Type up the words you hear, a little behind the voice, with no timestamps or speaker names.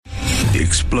The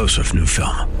explosive new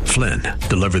film, Flynn,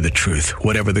 deliver the truth,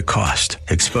 whatever the cost,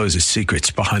 exposes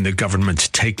secrets behind the government's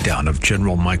takedown of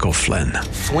General Michael Flynn.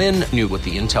 Flynn knew what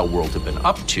the intel world had been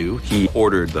up to. He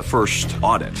ordered the first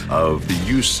audit of the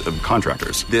use of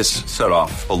contractors. This set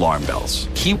off alarm bells.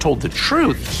 He told the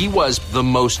truth. He was the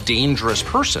most dangerous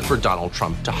person for Donald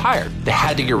Trump to hire. They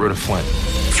had to get rid of Flynn.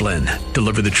 Flynn,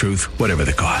 deliver the truth, whatever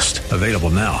the cost. Available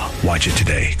now. Watch it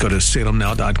today. Go to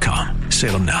salemnow.com.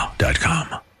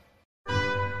 salemnow.com.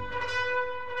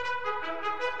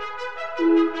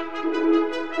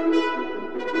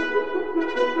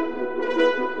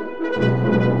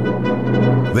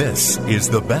 This is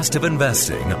The Best of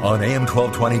Investing on AM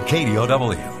 1220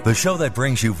 KDOW, the show that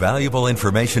brings you valuable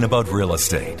information about real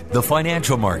estate, the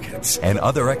financial markets, and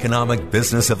other economic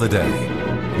business of the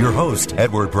day. Your host,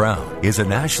 Edward Brown, is a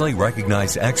nationally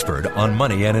recognized expert on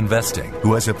money and investing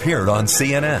who has appeared on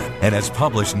CNN and has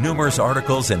published numerous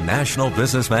articles in national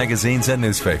business magazines and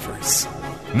newspapers.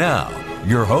 Now,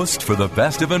 your host for The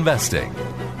Best of Investing,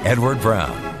 Edward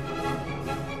Brown.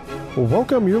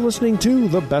 Welcome. You're listening to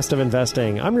The Best of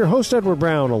Investing. I'm your host, Edward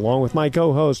Brown, along with my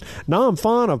co-host, Nam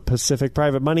Phan of Pacific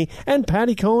Private Money and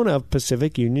Patty Cohn of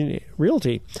Pacific Union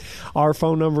Realty. Our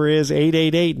phone number is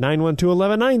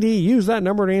 888-912-1190. Use that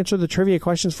number to answer the trivia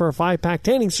questions for a 5-pack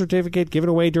tanning certificate given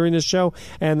away during this show.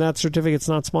 And that certificate's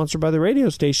not sponsored by the radio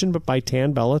station, but by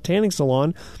Tan Bella Tanning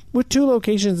Salon, with 2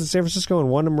 locations in San Francisco and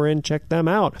 1 in Marin. Check them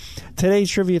out. Today's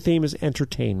trivia theme is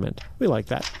entertainment. We like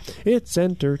that. It's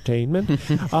entertainment.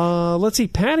 Let's see,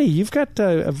 Patty, you've got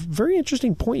a very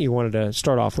interesting point you wanted to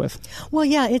start off with. Well,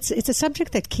 yeah, it's a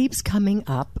subject that keeps coming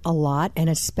up a lot, and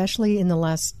especially in the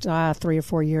last 3 or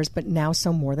 4 years, but now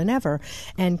so more than ever.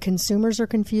 And consumers are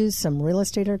confused. Some real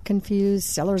estate are confused.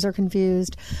 Sellers are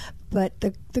confused. But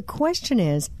the question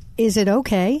is it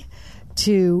okay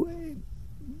to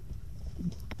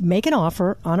make an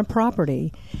offer on a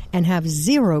property and have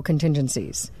 0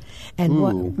 contingencies? And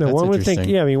one would think,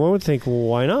 one would think, well,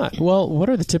 why not? Well, what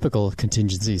are the typical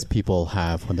contingencies people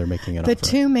have when they're making an offer? The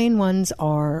 2 main ones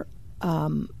are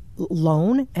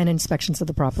loan and inspections of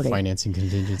the property. Financing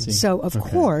contingency. So, of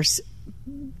course,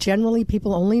 generally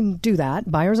people only do that.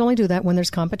 Buyers only do that when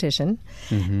there's competition.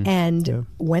 Mm-hmm. And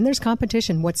when there's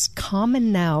competition, what's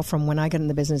common now from when I got in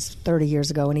the business 30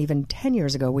 years ago and even 10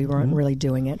 years ago, we weren't really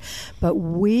doing it. But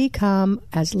we come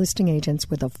as listing agents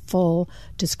with a full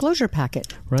disclosure packet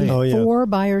before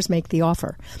buyers make the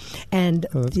offer. And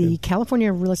the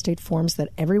California real estate forms that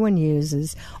everyone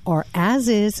uses are as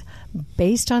is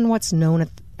based on what's known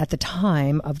at the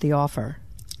time of the offer.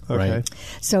 Okay. Right.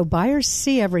 So buyers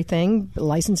see everything. The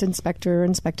licensed inspector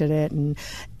inspected it, and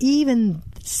even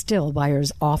still,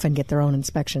 buyers often get their own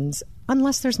inspections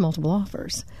unless there's multiple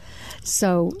offers.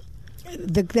 So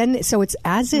so it's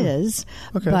as is,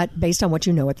 but based on what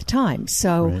you know at the time.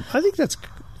 So I think that's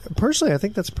personally, I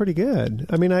think that's pretty good.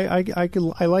 I mean, I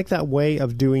like that way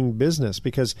of doing business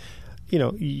because, you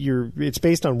know, it's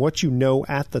based on what you know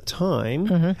at the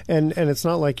time, and it's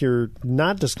not like you're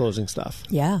not disclosing stuff.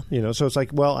 Yeah. You know, so it's like,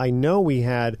 well, I know we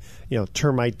had,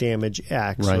 termite damage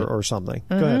X or something.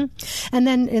 Go ahead. And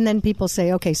then people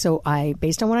say, okay, so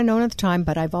based on what I know at the time,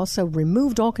 but I've also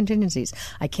removed all contingencies.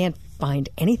 I can't find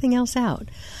anything else out.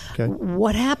 Okay.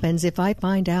 What happens if I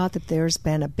find out that there's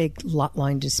been a big lot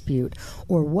line dispute,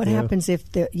 or what happens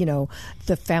if the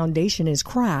foundation is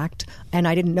cracked and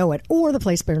I didn't know it, or the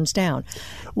place burns down?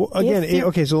 Well, again,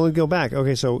 so let's go back.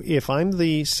 Okay, so if I'm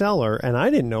the seller and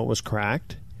I didn't know it was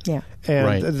cracked. Yeah.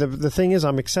 And the thing is,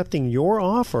 I'm accepting your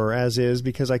offer as is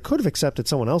because I could have accepted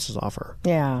someone else's offer.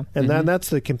 Yeah. And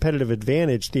that's the competitive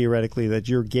advantage, theoretically, that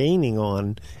you're gaining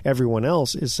on everyone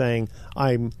else, is saying,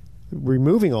 I'm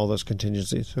removing all those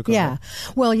contingencies. Okay. Yeah.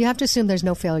 Well, you have to assume there's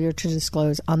no failure to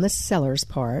disclose on the seller's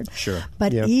part. Sure.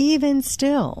 But even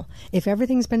still, if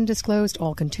everything's been disclosed,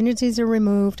 all contingencies are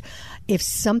removed, if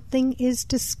something is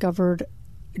discovered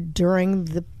during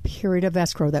the period of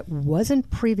escrow that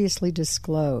wasn't previously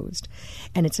disclosed,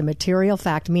 and it's a material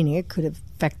fact, meaning it could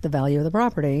affect the value of the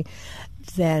property,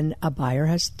 then a buyer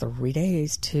has 3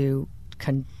 days to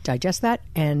digest that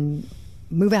and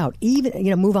move out,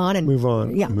 move on and move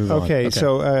on. Yeah. Move on. Okay.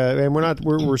 So, and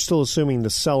we're still assuming the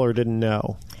seller didn't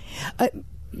know.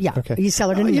 Yeah. Okay. The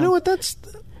seller didn't know. You know what? That's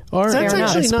actually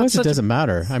actually I suppose not it doesn't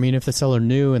matter. I mean, if the seller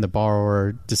knew and the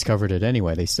borrower discovered it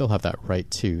anyway, they still have that right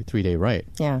to 3-day right.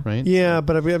 Yeah. Right. Yeah,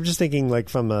 but I'm just thinking, like,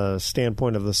 from a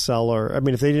standpoint of the seller. I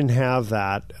mean, if they didn't have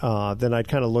that, then I'd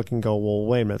kind of look and go, well,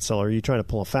 wait a minute, seller, are you trying to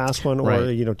pull a fast one,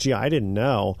 or gee, I didn't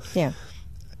know. Yeah.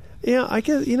 Yeah, I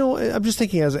guess, I'm just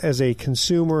thinking as a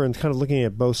consumer and kind of looking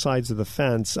at both sides of the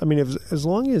fence. I mean, as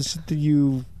long as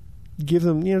you give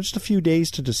them, just a few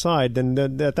days to decide, then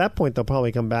at that point they'll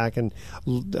probably come back and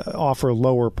offer a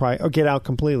lower price or get out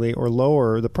completely or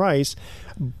lower the price.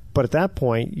 But at that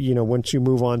point, once you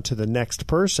move on to the next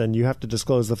person, you have to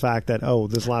disclose the fact that,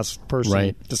 this last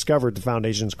person discovered the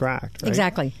foundation's cracked.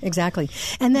 Right? Exactly.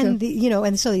 And then,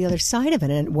 and so the other side of it,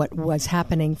 and what was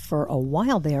happening for a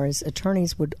while there is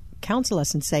attorneys would counsel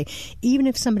us and say, even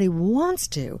if somebody wants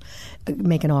to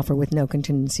make an offer with no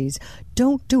contingencies,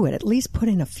 don't do it. At least put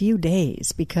in a few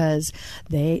days, because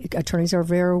attorneys are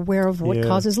very aware of what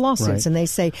causes lawsuits. Right. And they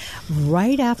say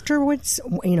right afterwards,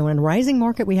 in a rising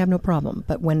market, we have no problem.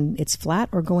 But when it's flat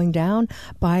or going down,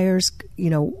 buyers,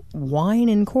 whine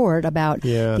in court about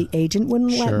the agent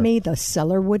wouldn't let me, the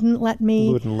seller wouldn't let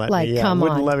me. Wouldn't let me. Come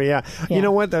on. Let me, You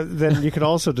know what? Then you could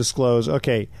also disclose,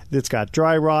 okay, it's got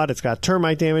dry rot, it's got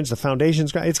termite damage, the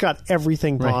foundation's got, it's got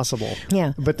everything possible.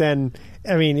 Yeah. But then,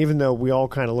 even though we all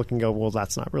kind of look and go, well,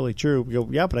 that's not really true. We go,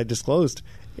 but I disclosed.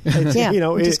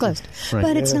 Disclosed. Right.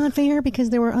 But it's not fair because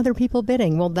there were other people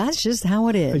bidding. Well, that's just how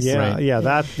it is.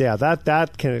 That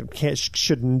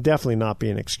should definitely not be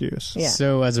an excuse. Yeah.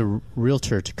 So as a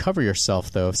realtor, to cover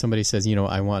yourself, though, if somebody says,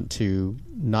 I want to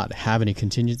not have any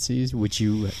contingencies, would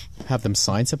you have them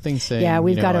sign something saying, yeah,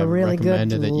 we've got a really good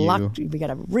we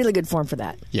got a really good form for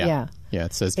that. Yeah.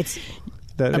 It says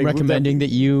I'm recommending that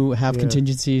you have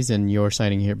contingencies, and you're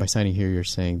signing here. By signing here, you're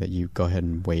saying that you go ahead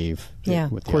and waive.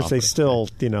 With of course, they still,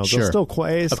 they'll still.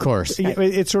 Of course,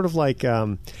 it's sort of like,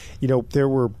 there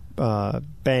were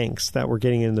banks that were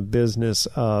getting in the business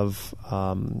of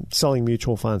selling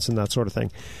mutual funds and that sort of thing.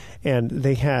 And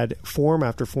they had form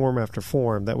after form after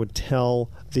form that would tell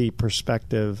the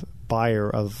prospective buyer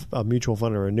of a mutual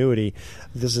fund or annuity,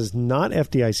 this is not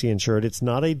FDIC insured. It's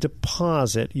not a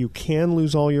deposit. You can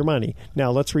lose all your money. Now,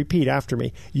 let's repeat after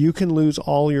me. You can lose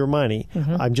all your money.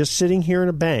 Mm-hmm. I'm just sitting here in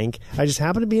a bank. I just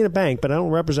happen to be in a bank, but I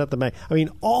don't represent the bank.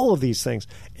 All of these things.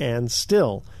 And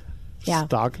still,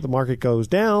 the market goes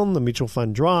down, the mutual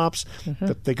fund drops,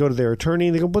 they go to their attorney,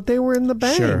 and they go, but they were in the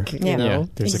bank. Sure. Yeah.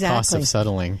 There's a cost of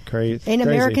settling. Crazy. And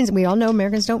Americans, we all know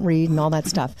Americans don't read and all that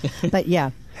stuff. But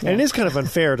And it is kind of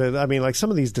unfair to, some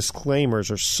of these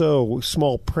disclaimers are so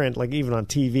small print, like even on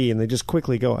TV, and they just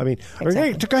quickly go, hey,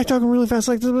 the guy talking really fast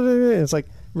like this. It's like,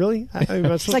 really?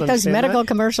 It's like those medical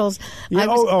commercials. Yeah.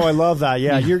 I love that.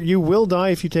 Yeah, you will die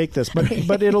if you take this,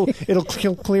 but it'll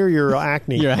clear your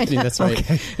acne. Your acne, that's right.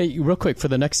 Okay. Hey, real quick, for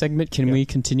the next segment, can we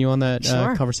continue on that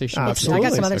conversation? Absolutely. I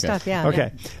got some other stuff,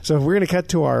 Okay, so we're going to cut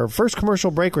to our first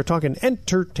commercial break. We're talking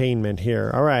entertainment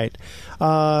here. All right.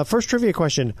 First trivia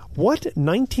question. What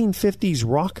 1950s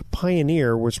rock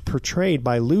pioneer was portrayed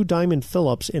by Lou Diamond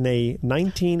Phillips in a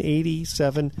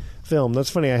 1987 film? That's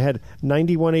funny. I had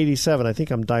 9187. I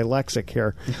think I'm dyslexic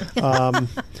here.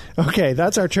 Okay,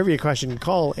 that's our trivia question.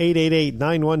 Call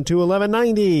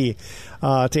 888-912-1190.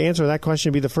 To answer that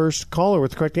question, be the first caller with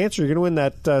the correct answer. You're going to win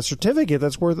that certificate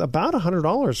that's worth about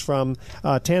 $100 from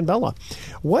Tanbella.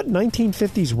 What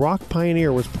 1950s rock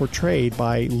pioneer was portrayed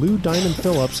by Lou Diamond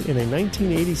Phillips in a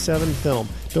 1987 film?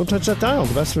 Don't touch that dial.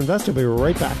 The Best of Investing will be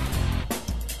right back.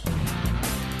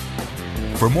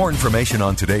 For more information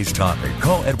on today's topic,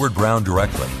 call Edward Brown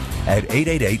directly at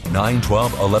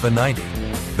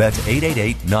 888-912-1190. That's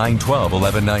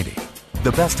 888-912-1190.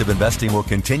 The Best of Investing will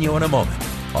continue in a moment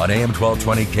on AM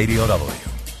 1220 KDOW.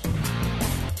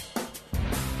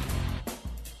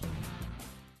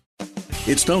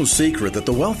 It's no secret that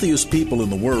the wealthiest people in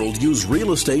the world use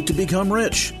real estate to become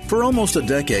rich. For almost a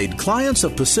decade, clients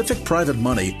of Pacific Private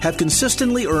Money have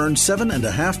consistently earned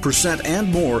 7.5%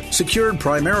 and more, secured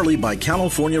primarily by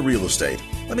California real estate.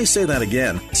 Let me say that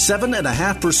again,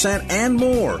 7.5% and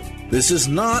more. This is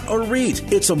not a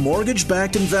REIT. It's a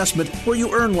mortgage-backed investment where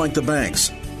you earn like the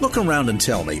banks. Look around and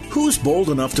tell me, who's bold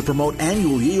enough to promote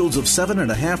annual yields of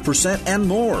 7.5% and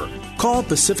more? Call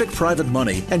Pacific Private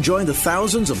Money and join the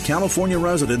thousands of California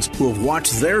residents who have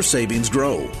watched their savings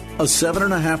grow. A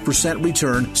 7.5%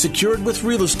 return secured with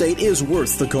real estate is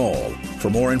worth the call. For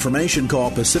more information,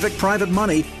 call Pacific Private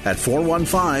Money at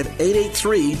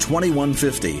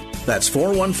 415-883-2150. That's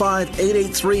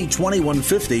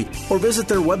 415-883-2150, or visit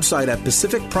their website at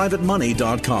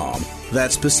pacificprivatemoney.com.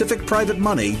 That's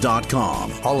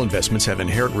pacificprivatemoney.com. All investments have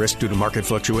inherent risk due to market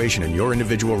fluctuation, and your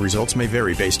individual results may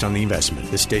vary based on the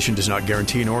investment. This station does not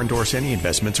guarantee nor endorse any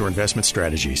investments or investment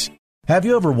strategies. Have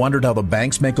you ever wondered how the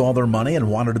banks make all their money and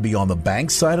wanted to be on the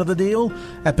bank's side of the deal?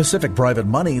 At Pacific Private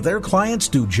Money, their clients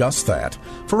do just that.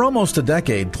 For almost a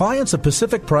decade, clients of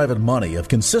Pacific Private Money have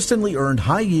consistently earned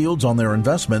high yields on their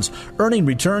investments, earning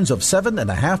returns of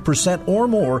 7.5% or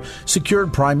more,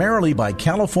 secured primarily by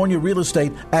California real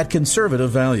estate at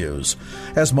conservative values.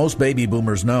 As most baby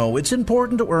boomers know, it's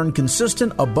important to earn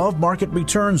consistent above-market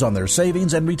returns on their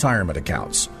savings and retirement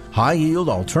accounts. High-yield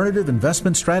alternative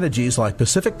investment strategies like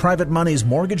Pacific Private Money's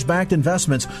mortgage-backed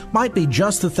investments might be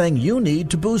just the thing you need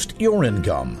to boost your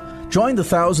income. Join the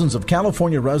thousands of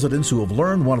California residents who have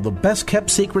learned one of the best-kept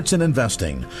secrets in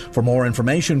investing. For more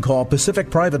information, call Pacific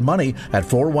Private Money at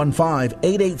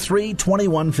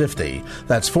 415-883-2150.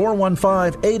 That's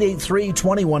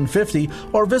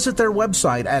 415-883-2150, or visit their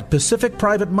website at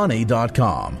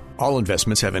pacificprivatemoney.com. All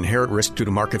investments have inherent risk due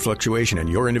to market fluctuation, and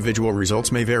your individual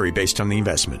results may vary based on the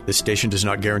investment. This station does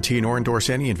not guarantee nor endorse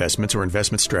any investments or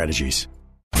investment strategies.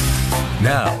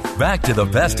 Now, back to the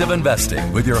best of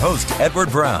investing with your host,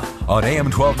 Edward Brown, on AM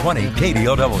 1220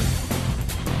 KDOW.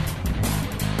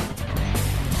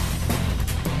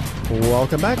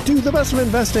 Welcome back to the best of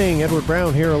investing. Edward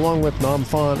Brown here along with Nam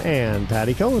Phan and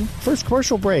Patty Cohen. First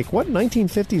commercial break. What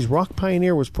 1950s rock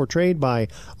pioneer was portrayed by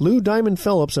Lou Diamond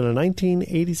Phillips in a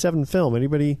 1987 film?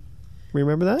 Anybody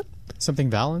remember that?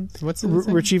 Something Valens? What's it?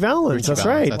 Richie Valens. That's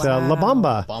right. La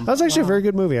Bamba. Bamba. That was actually a very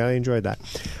good movie. I enjoyed that.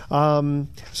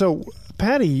 So,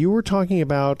 Patty, you were talking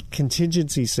about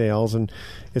contingency sales, and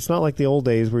it's not like the old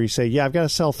days where you say, "Yeah, I've got to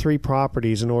sell 3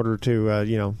 properties in order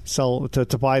to, sell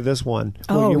to buy this one."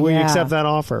 Will you accept that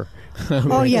offer?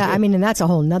 Oh, yeah. I mean, and that's a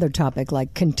whole nother topic,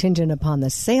 like contingent upon the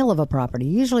sale of a property.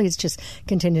 Usually it's just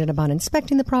contingent upon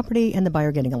inspecting the property and the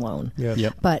buyer getting a loan.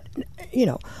 Yep. But,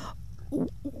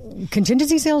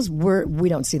 contingency sales, we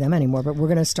don't see them anymore, but we're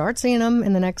going to start seeing them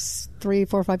in the next 3,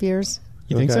 4, 5 years.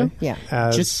 You think so? Yeah.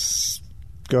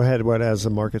 Go ahead. As the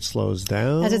market slows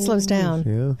down? As it slows down.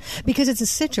 Yeah. Because it's a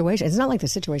situation. It's not like the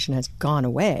situation has gone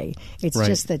away. It's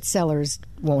just that sellers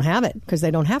won't have it because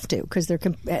they don't have to. Because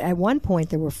at one point,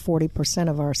 there were 40%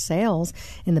 of our sales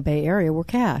in the Bay Area were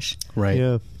cash. Right.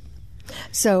 Yeah.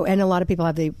 So, and a lot of people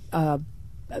have the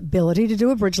ability to do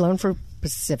a bridge loan for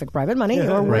Pacific Private Money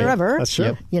or wherever. That's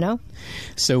true.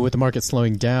 So with the market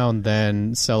slowing down,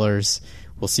 then sellers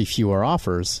will see fewer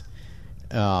offers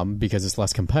because it's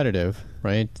less competitive,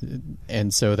 right?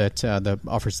 And so that the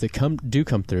offers that come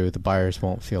through, the buyers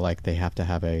won't feel like they have to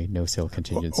have a no-sale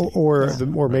contingency.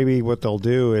 Or maybe what they'll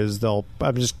do is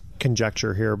I'm just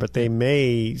conjecture here, but they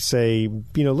may say,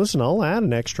 listen, I'll add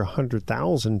an extra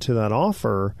 $100,000 to that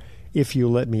offer if you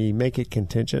let me make it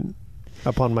contingent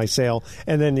upon my sale.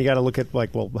 And then you got to look at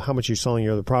how much you're selling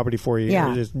your other property for.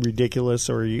 It's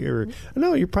ridiculous, or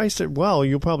no, you priced it well.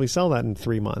 You'll probably sell that in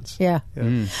 3 months. Yeah.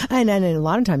 And then a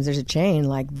lot of times there's a chain,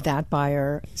 like that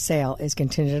buyer sale is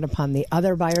contingent upon the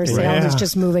other buyer sale who's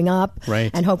just moving up. Right.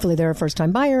 And hopefully they're a first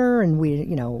time buyer, and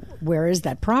where is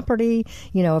that property?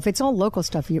 If it's all local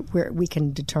stuff, we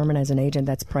can determine as an agent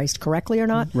that's priced correctly or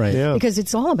not. Right. Yeah. Because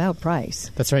it's all about price.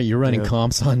 That's right. You're running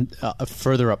comps on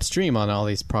further upstream on all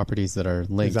these properties that are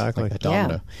linked, exactly. like a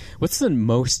domino. What's the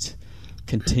most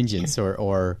contingents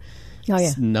or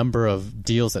number of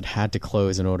deals that had to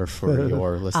close in order for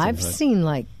your listing? I've seen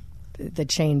the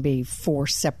chain be 4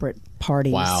 separate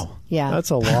parties. Wow. Yeah. That's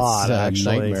a lot,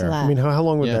 actually. Nightmare. I mean, how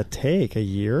long would that take? A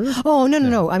year? Oh,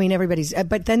 no. I mean, everybody's...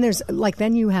 But then there's...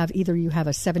 then you have... Either you have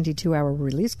a 72-hour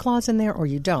release clause in there or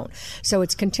you don't. So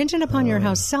it's contingent upon your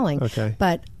house selling. Okay.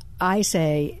 But I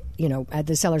say,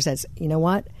 the seller says, you know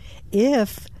what?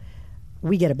 If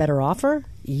we get a better offer,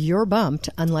 you're bumped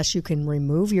unless you can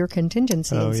remove your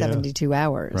contingency in 72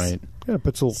 hours. Right. Yeah, it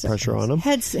puts a little pressure on them.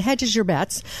 Hedges your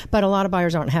bets, but a lot of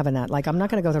buyers aren't having that. I'm not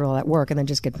going to go through all that work and then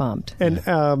just get bumped. And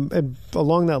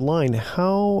along that line,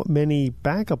 how many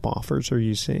backup offers are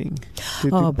you seeing?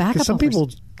 Backup Because some offers. people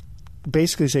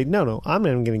basically say, no, I'm not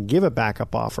even going to give a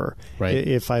backup offer. Right.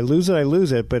 If I lose it, I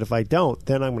lose it. But if I don't,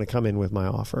 then I'm going to come in with my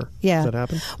offer. Yeah. Does that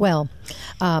happen? Well,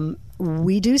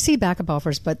 we do see backup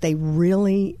offers, but they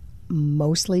really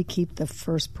mostly keep the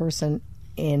first person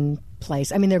in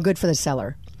place. I mean, they're good for the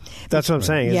seller. That's what I'm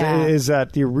saying. Yeah. Is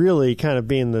that you're really kind of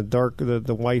being the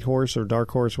the white horse or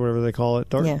dark horse, whatever they call it.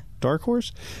 Dark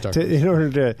horse? In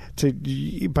order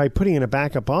to by putting in a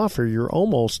backup offer, you're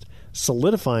almost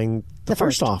solidifying the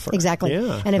first offer. Exactly.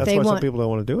 Yeah. And if that's why some people don't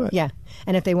want to do it. Yeah.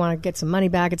 And if they want to get some money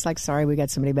back, it's like, sorry, we got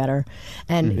somebody better.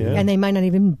 And they might not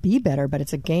even be better, but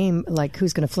it's a game like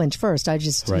who's going to flinch first. I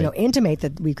just intimate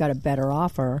that we've got a better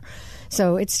offer.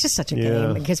 So it's just such a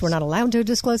game because we're not allowed to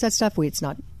disclose that stuff. It's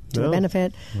not to a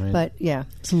benefit. Right. But yeah,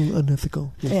 It's a little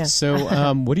unethical. yeah.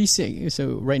 So, what do you say?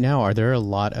 So, right now, are there a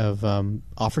lot of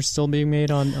offers still being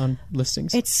made on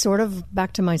listings? It's sort of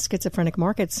back to my schizophrenic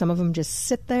market. Some of them just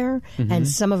sit there, and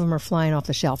some of them are flying off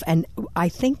the shelf. And I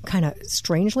think kind of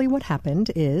strangely what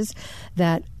happened is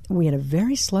that we had a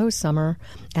very slow summer,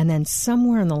 and then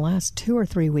somewhere in the last 2 or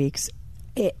 3 weeks,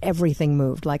 everything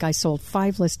moved. Like I sold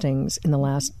 5 listings in the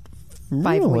last 5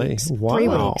 Really? weeks, Wow. 3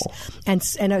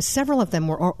 weeks, and several of them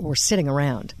were sitting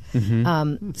around.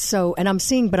 So, and I'm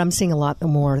seeing a lot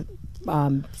more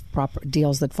proper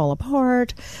deals that fall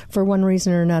apart for one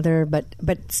reason or another.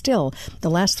 But still, the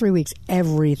last 3 weeks,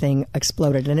 everything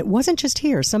exploded, and it wasn't just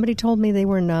here. Somebody told me they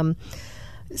were in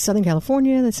Southern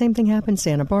California. The same thing happened.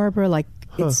 Santa Barbara, like.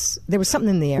 There was something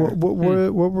in the air. What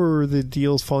were the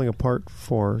deals falling apart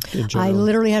for in general? I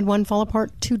literally had one fall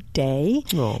apart today.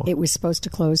 Oh. It was supposed to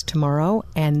close tomorrow,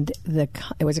 and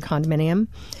it was a condominium,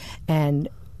 and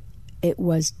it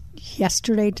was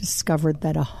yesterday discovered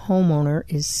that a homeowner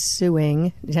is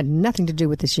suing. It had nothing to do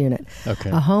with this unit. Okay.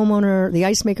 A homeowner, the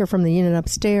ice maker from the unit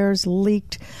upstairs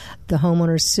leaked. The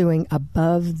homeowner is suing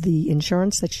above the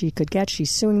insurance that she could get. She's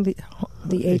suing the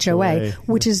HOA,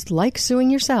 which is like suing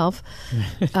yourself.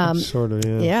 Sort of,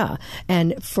 yeah. Yeah,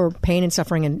 and for pain and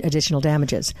suffering and additional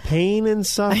damages. Pain and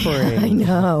suffering. I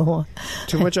know.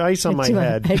 Too much ice on my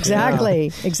head.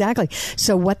 Exactly, exactly.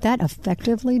 So what that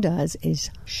effectively does is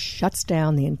shuts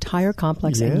down the entire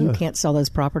complex, and you can't sell those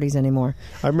properties anymore.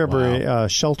 I remember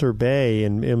Shelter Bay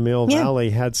in Mill Valley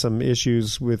had some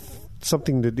issues with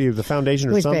something to do with the foundation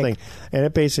or something, and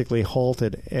it basically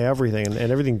halted everything, and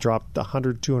everything dropped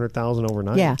 100,000, 200,000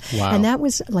 overnight. Yeah, Wow. and that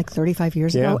was like 35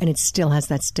 years ago, and it still has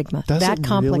that stigma. Does that it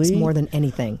complex really? more than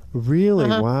anything. Really?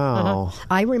 Wow.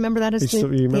 I remember that as You the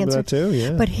remember answer. that too?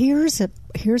 Yeah. But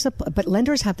but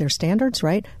lenders have their standards,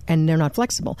 right? And they're not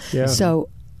flexible. Yeah. So,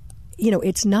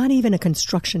 it's not even a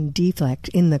construction defect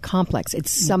in the complex. It's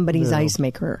somebody's ice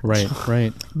maker.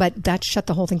 Right. But that shut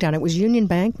the whole thing down. It was Union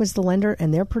Bank was the lender,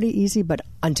 and they're pretty easy, but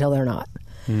until they're not.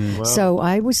 Wow. So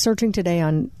I was searching today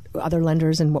on other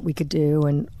lenders and what we could do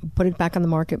and put it back on the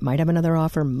market. Might have another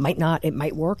offer, might not. It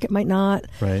might work, it might not.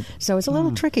 Right. So it's a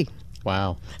little tricky.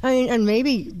 Wow. I mean, and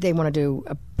maybe they want to do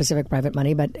a Pacific Private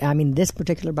Money, but I mean, this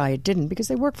particular buyer didn't because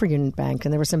they work for Union Bank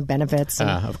and there were some benefits. And,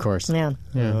 Of course. Yeah.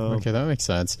 Yeah. Okay, that makes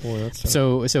sense. Boy, that's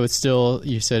So it's still,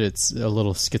 you said it's a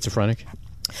little schizophrenic?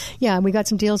 Yeah, we got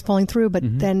some deals falling through, but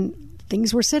then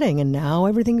things were sitting, and now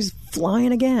everything's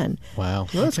flying again. Wow.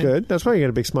 Well, that's good. That's why you got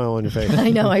a big smile on your face. I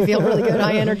know. I feel really good.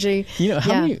 High energy.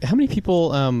 How many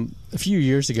people, a few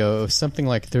years ago, something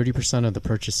like 30% of the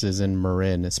purchases in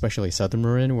Marin, especially Southern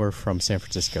Marin, were from San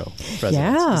Francisco residents.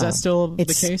 Yeah. Is that still the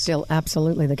case? It's still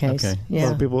absolutely the case. Okay. A Yeah.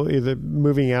 lot of people either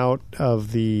moving out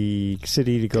of the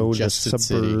city to go to Congested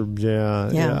suburbs. city.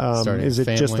 Yeah. Starting Is a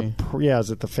it just family.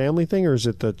 is it the family thing, or is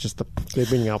it they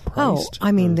being outpriced?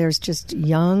 I mean, there's just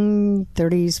young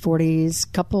 30s,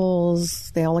 40s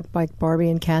couples. They all look like Barbie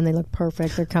and Ken. They look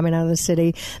perfect. They're coming out of the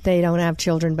city. They don't have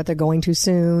children, but they're going too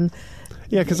soon.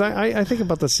 Yeah, because I think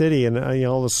about the city and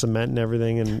all the cement and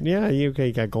everything, and you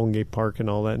got Golden Gate Park and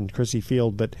all that, and Chrissy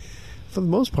Field, but for the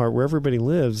most part, where everybody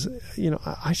lives,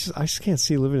 I just can't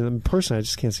see living in person. I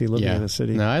just can't see living in a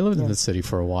city. No, I lived in the city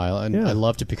for a while, and Yeah. I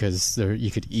loved it because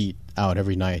you could eat out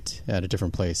every night at a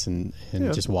different place and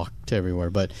just walk to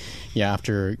everywhere. But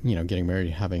after getting married,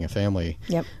 having a family,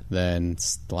 then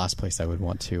it's the last place I would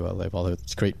want to live. Although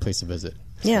it's a great place to visit.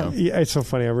 Yeah. Yeah, it's so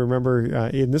funny. I remember,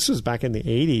 and this was back in the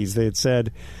 80s, they had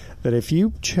said that if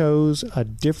you chose a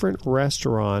different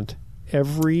restaurant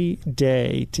every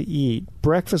day to eat,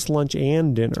 breakfast, lunch,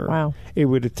 and dinner, it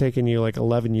would have taken you like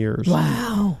 11 years.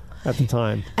 Wow. At the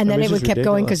time. And then it would keep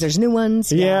going because there's new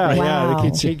ones. Yeah, Wow.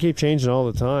 they keep changing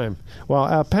all the time.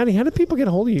 Well, Patty, how do people get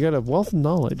a hold of you? You got a wealth of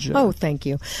knowledge. Oh, thank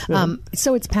you.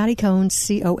 So it's Patty Cohn,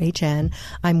 COHN.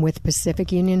 I'm with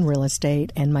Pacific Union Real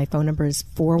Estate, and my phone number is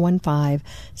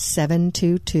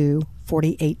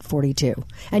 415-722-4842.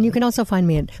 And you can also find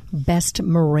me at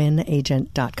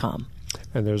bestmarinagent.com.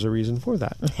 And there's a reason for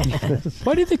that.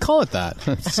 Why did they call it that?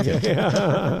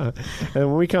 And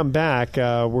when we come back,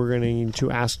 we're going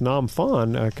to ask Nam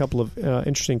Phan a couple of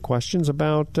interesting questions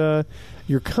about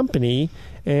your company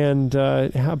and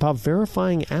about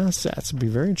verifying assets. It'd be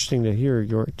very interesting to hear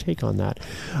your take on that.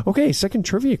 Okay, second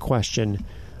trivia question.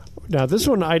 Now, this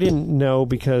one I didn't know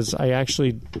because I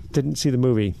actually didn't see the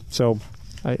movie. So,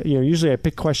 usually I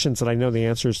pick questions that I know the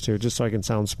answers to just so I can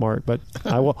sound smart, but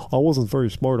I wasn't very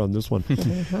smart on this one.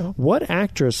 What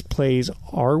actress plays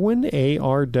Arwen,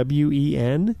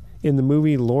 Arwen, in the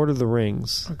movie Lord of the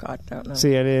Rings? Oh, God, don't know.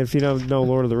 See, and if you don't know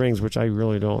Lord of the Rings, which I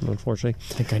really don't, unfortunately.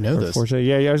 I think I know this.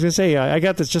 Yeah, I was going to say, I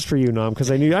got this just for you, Nom, because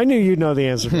I knew you'd know the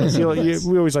answer to this.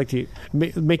 We always like to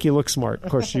make you look smart. Of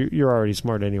course, you're already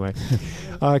smart anyway.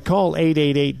 Call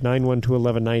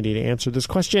 888-912-1190 to answer this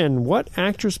question. What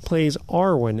actress plays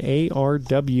Arwen,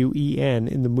 Arwen,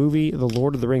 in the movie The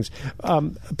Lord of the Rings?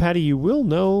 Patty, you will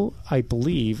know, I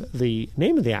believe, the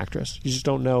name of the actress. You just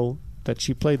don't know that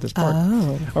she played this part.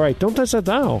 Oh. All right, don't touch that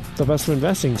dial. The Best of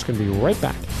Investing is going to be right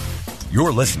back.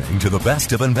 You're listening to The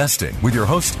Best of Investing with your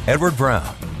host, Edward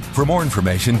Brown. For more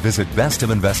information, visit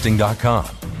bestofinvesting.com.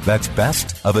 That's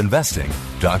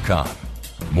bestofinvesting.com.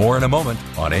 More in a moment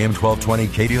on AM 1220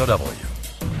 KDOW.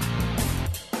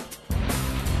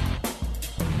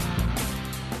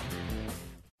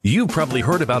 You probably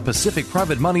heard about Pacific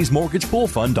Private Money's Mortgage Pool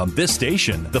Fund on this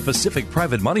station, the Pacific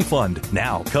Private Money Fund.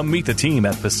 Now, come meet the team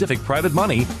at Pacific Private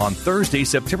Money on Thursday,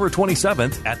 September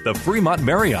 27th at the Fremont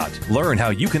Marriott. Learn how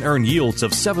you can earn yields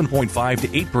of 7.5 to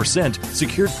 8%,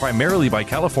 secured primarily by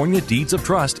California Deeds of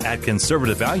Trust at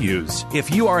conservative values.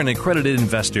 If you are an accredited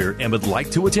investor and would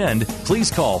like to attend, please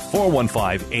call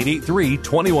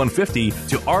 415-883-2150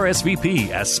 to RSVP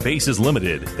as space is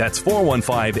limited. That's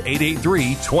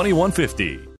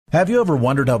 415-883-2150. Have you ever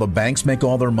wondered how the banks make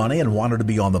all their money and wanted to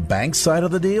be on the bank side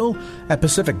of the deal? At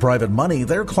Pacific Private Money,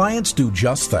 their clients do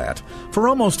just that. For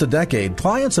almost a decade,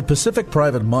 clients of Pacific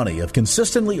Private Money have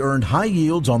consistently earned high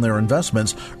yields on their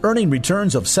investments, earning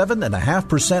returns of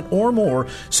 7.5% or more,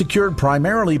 secured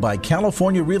primarily by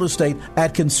California real estate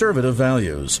at conservative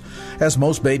values. As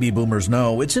most baby boomers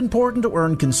know, it's important to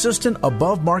earn consistent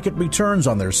above-market returns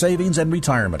on their savings and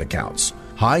retirement accounts.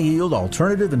 High-yield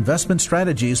alternative investment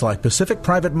strategies like Pacific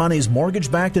Private Money's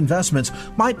mortgage-backed investments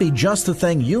might be just the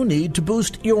thing you need to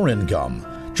boost your income.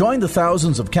 Join the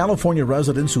thousands of California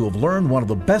residents who have learned one of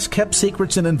the best-kept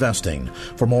secrets in investing.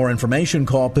 For more information,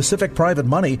 call Pacific Private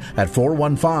Money at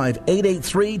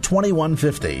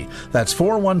 415-883-2150. That's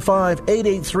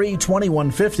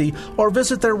 415-883-2150, or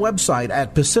visit their website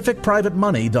at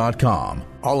pacificprivatemoney.com.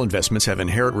 All investments have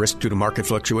inherent risk due to market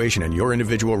fluctuation, and your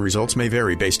individual results may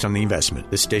vary based on the investment.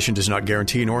 This station does not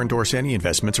guarantee nor endorse any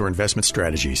investments or investment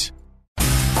strategies.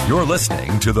 You're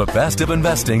listening to The Best of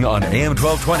Investing on AM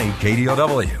 1220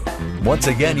 KDOW. Once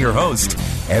again, your host,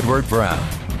 Edward Brown.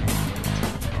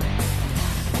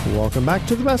 Welcome back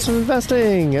to The Best of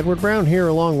Investing. Edward Brown here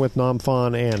along with Nam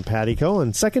Phan and Patty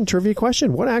Cohen. Second trivia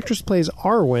question. What actress plays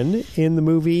Arwen in the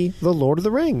movie The Lord of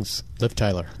the Rings? Liv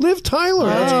Tyler. Liv Tyler,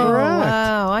 that's correct.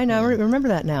 Wow, I know. Remember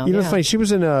that now. You know, it's funny. She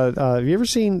was in have you ever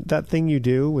seen That Thing You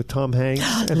Do with Tom Hanks?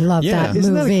 Love that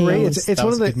Isn't movie. that great? It's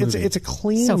one of the it's a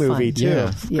clean So movie fun. too.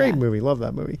 Yeah. Great movie. Love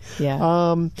that movie.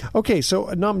 Yeah. Okay,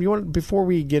 so Nam, you want before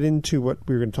we get into what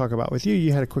we were going to talk about with you,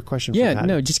 you had a quick question. Yeah, for Patty.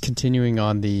 no, just continuing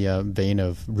on the vein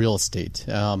of real estate.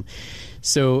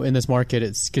 So in this market,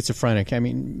 it's schizophrenic. I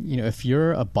mean, you know, if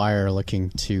you're a buyer looking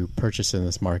to purchase in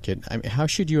this market, I mean, how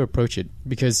should you approach it?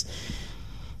 Because,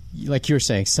 like you were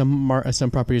saying, some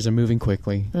properties are moving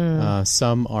quickly,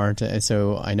 some aren't. And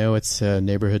so I know it's a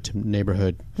neighborhood to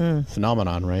neighborhood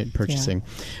phenomenon, right? Purchasing,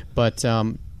 but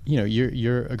you know,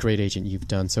 you're a great agent. You've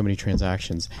done so many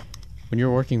transactions. When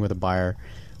you're working with a buyer,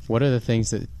 what are the things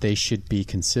that they should be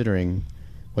considering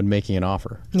when making an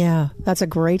offer? Yeah, that's a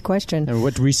great question. And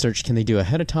what research can they do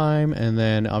ahead of time? And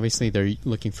then obviously they're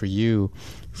looking for you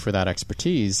for that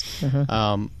expertise.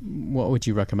 What would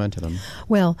you recommend to them?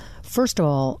 Well, first of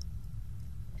all,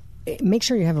 make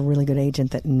sure you have a really good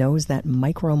agent that knows that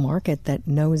micro market, that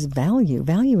knows value.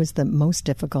 Value is the most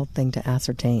difficult thing to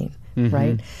ascertain,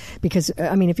 right? Because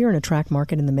I mean, if you're in a tract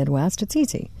market in the Midwest, it's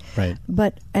easy, right?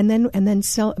 But and then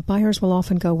buyers will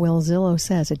often go, well, Zillow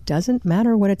says. It doesn't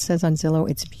matter what it says on Zillow;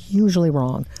 it's usually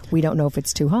wrong. We don't know if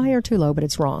it's too high or too low, but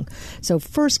it's wrong. So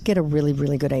first, get a really,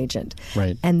 really good agent,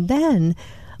 right? And then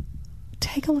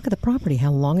take a look at the property.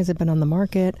 How long has it been on the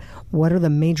market? What are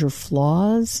the major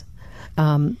flaws?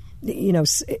 You know,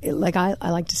 like I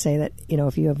like to say that, you know,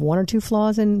 if you have one or two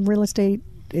flaws in real estate,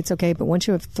 it's okay. But once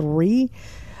you have three,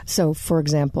 so for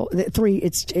example, three,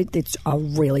 it's a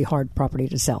really hard property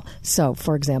to sell. So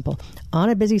for example, on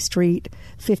a busy street,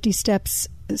 50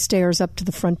 stairs up to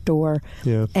the front door,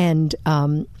 and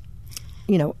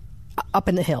you know, up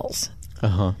in the hills.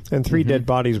 And 3 dead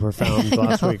bodies were found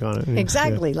last week on it.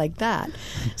 Exactly, like that.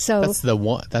 So that's the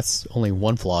one. That's only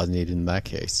one flaw needed in that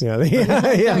case. Yeah,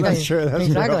 that's true. That's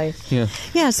exactly. true.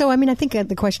 Yeah. So I mean, I think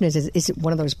the question is it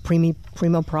one of those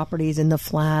primo properties in the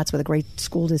flats with a great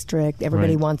school district?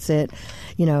 Everybody wants it,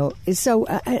 you know. So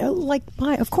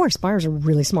of course, buyers are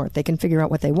really smart. They can figure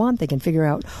out what they want. They can figure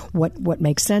out what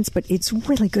makes sense. But it's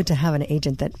really good to have an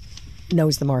agent that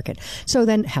knows the market. So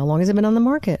then, how long has it been on the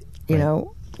market? You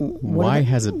know, why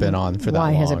has it been on for that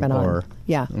long? Why has it been on?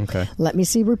 Yeah. Okay. Let me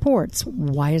see reports.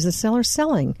 Why is the seller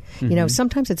selling? You know,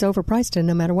 sometimes it's overpriced, and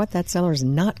no matter what, that seller is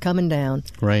not coming down.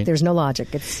 Right. There's no logic.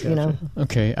 It's, you know.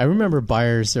 Okay. I remember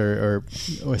buyers or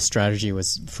a strategy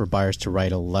was for buyers to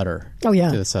write a letter to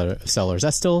the seller. Is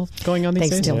that still going on these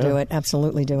days? They still do it.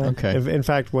 Absolutely do it. Okay. In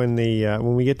fact, when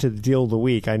we get to the deal of the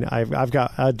week, I've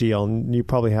got a deal, and you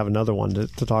probably have another one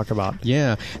to talk about.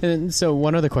 Yeah. And so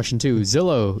one other question, too.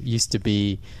 Zillow used to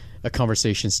be a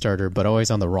conversation starter, but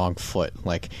always on the wrong foot.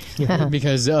 Like,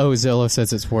 because, Zillow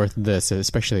says it's worth this,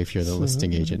 especially if you're the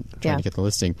listing agent trying to get the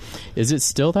listing. Is it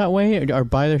still that way? Are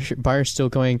buyers still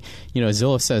going,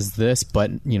 Zillow says this, but,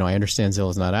 I understand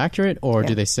Zillow's not accurate? Or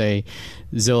do they say,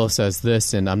 Zillow says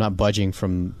this, and I'm not budging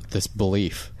from this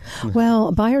belief?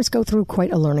 Well, buyers go through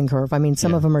quite a learning curve. I mean,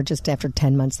 some of them are just after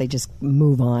 10 months, they just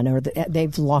move on, or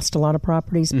they've lost a lot of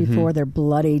properties before. They're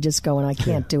bloody, just going, I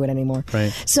can't do it anymore.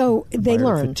 Right. So they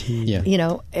learn. Fatigue.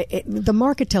 The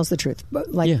market tells the truth.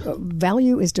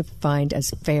 Value is defined as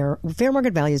fair. Fair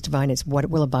market value is defined as what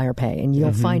will a buyer pay, and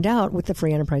you'll find out with the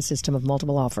free enterprise system of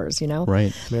multiple offers.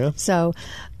 Right. Yeah. So.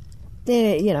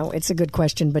 It's a good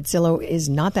question, but Zillow is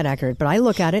not that accurate. But I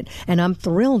look at it, and I'm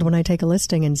thrilled when I take a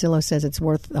listing and Zillow says it's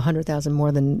worth $100,000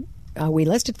 more than we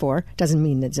listed for. Doesn't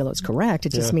mean that Zillow's correct.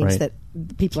 It just means that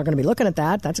people are going to be looking at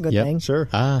that. That's a good thing. Sure.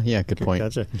 Good point.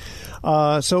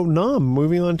 Gotcha. So, Nam,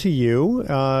 moving on to you.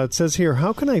 It says here,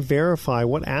 how can I verify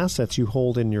what assets you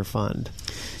hold in your fund?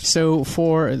 So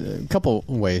for a couple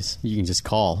ways, you can just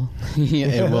call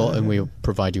and we'll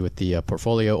provide you with the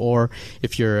portfolio. Or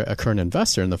if you're a current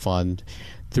investor in the fund,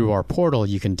 through our portal,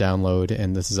 you can download,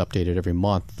 and this is updated every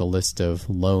month, the list of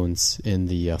loans in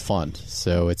the fund.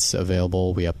 So it's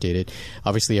available. We update it.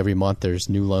 Obviously, every month there's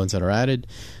new loans that are added.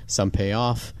 Some pay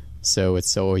off. So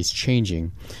it's always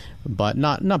changing. But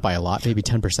not by a lot, maybe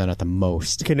 10% at the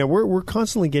most. Okay, now we're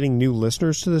constantly getting new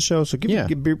listeners to the show, so give me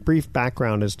a brief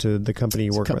background as to the company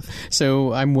you work with.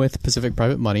 So I'm with Pacific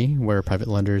Private Money. We're a private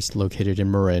lenders located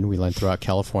in Marin. We lend throughout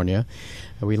California.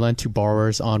 We lend to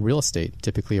borrowers on real estate,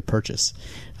 typically a purchase.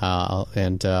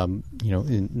 In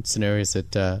scenarios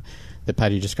that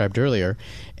Patty described earlier.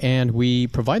 And we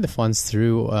provide the funds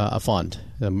through a fund,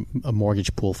 a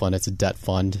mortgage pool fund. It's a debt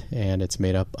fund, and it's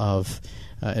made up of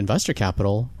investor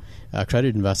capital,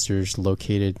 accredited investors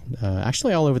located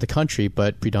actually all over the country,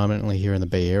 but predominantly here in the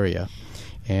Bay Area.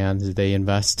 And they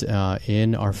invest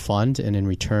in our fund, and in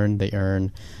return, they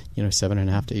earn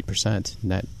 7.5% to 8%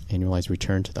 net annualized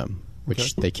return to them,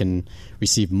 which they can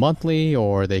receive monthly,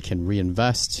 or they can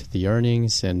reinvest the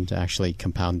earnings and actually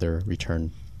compound their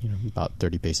return, about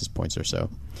 30 basis points or so.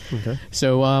 Okay.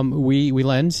 So we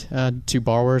lend to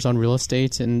borrowers on real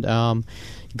estate, and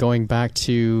going back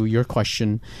to your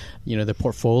question, the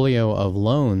portfolio of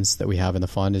loans that we have in the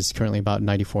fund is currently about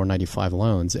 95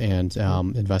 loans, and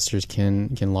investors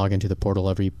can log into the portal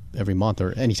every month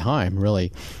or any time,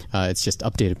 really. It's just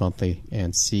updated monthly,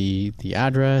 and see the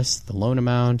address, the loan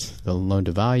amount, the loan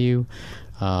to value,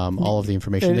 all of the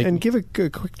information. And give a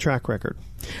quick track record.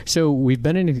 So we've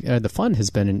been in the fund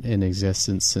has been in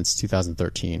existence since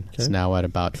 2013. It's now at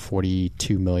about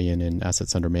 $42 million in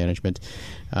assets under management.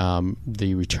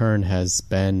 The return has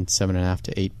been 7.5%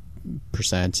 to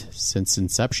 8% since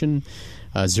inception.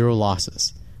 0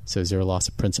 losses, so 0 loss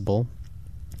of principal,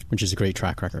 which is a great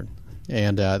track record.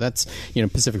 And that's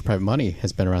Pacific Private Money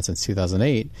has been around since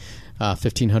 2008.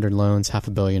 1,500 loans,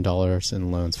 $500 million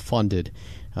in loans funded.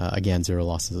 Again, 0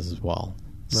 losses as well.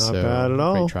 Not bad at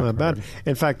all. Not bad.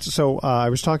 In fact, I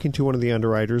was talking to one of the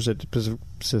underwriters at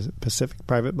Pacific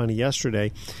Private Money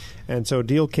yesterday, and so a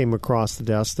deal came across the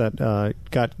desk that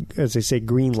got, as they say,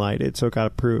 green lighted, so it got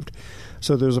approved.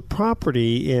 So there's a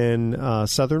property in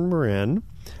southern Marin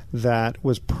that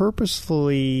was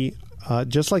purposefully,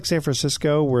 just like San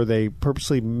Francisco, where they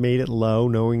purposely made it low,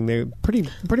 knowing they pretty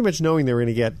much knowing they were going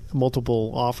to get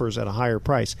multiple offers at a higher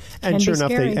price, and sure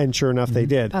enough, they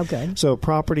did. Oh, good. So a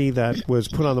property that was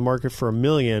put on the market for $1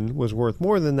 million was worth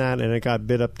more than that, and it got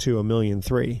bid up to $1.3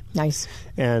 million. Nice.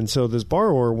 And so this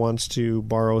borrower wants to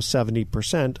borrow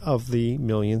 70% of the $1.3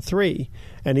 million,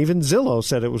 and even Zillow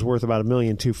said it was worth about $1.25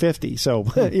 million. So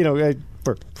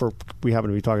for we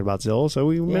happen to be talking about Zillow, so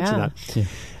we mentioned that.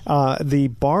 Yeah. The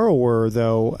borrower,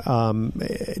 though,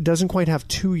 doesn't quite have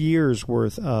 2 years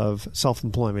worth of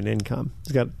self-employment income.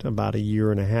 He's got about 1.5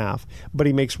 years, but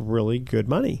he makes really good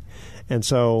money, and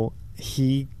so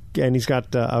he's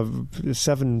got a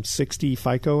 760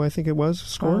 FICO, I think it was,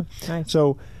 score. Oh, nice.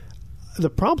 So The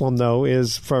problem, though,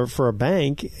 is for a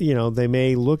bank, they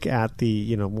may look at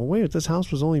the, well, wait, this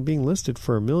house was only being listed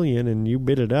for $1 million and you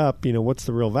bid it up, what's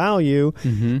the real value?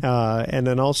 Mm-hmm. And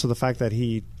then also the fact that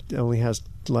he only has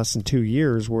less than 2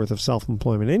 years worth of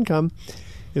self-employment income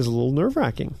is a little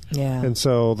nerve-wracking. Yeah. And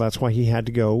so that's why he had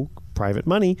to go private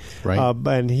money. Right.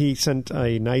 And he sent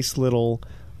a nice little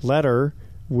letter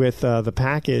with the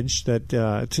package that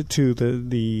to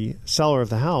the seller of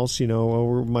the house,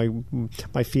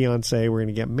 my fiance, we're going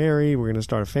to get married, we're going to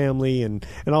start a family, and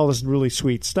all this really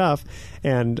sweet stuff,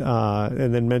 and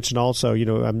then mentioned also,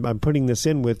 I'm putting this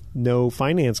in with no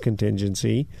finance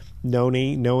contingency,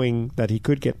 knowing that he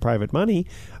could get private money,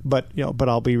 but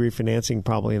I'll be refinancing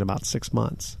probably in about 6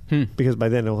 months because by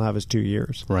then he'll have his 2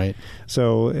 years. Right.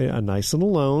 So a nice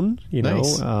little loan,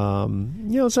 Nice.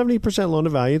 70% loan to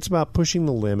value. It's about pushing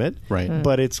the limit, right?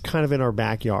 But it's kind of in our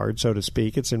backyard, so to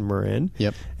speak. It's in Marin,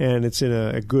 yep, and it's in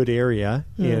a good area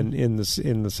in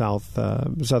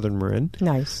the southern Marin.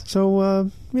 Nice.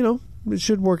 So it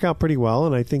should work out pretty well,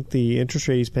 and I think the interest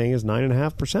rate he's paying is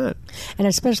 9.5%. And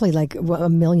especially like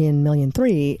 $1 million, $1.3 million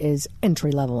is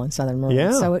entry level in Southern Marin.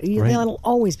 Yeah, so right. There'll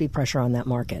always be pressure on that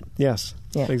market. Yes.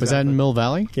 Yeah. Exactly. Was that in Mill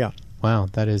Valley? Yeah. Wow,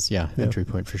 that is entry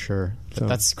point for sure. So.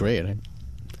 That's great.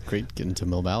 Great getting to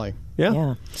Mill Valley.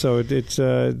 Yeah. So it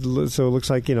looks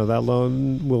like that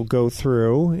loan will go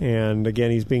through, and again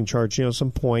he's being charged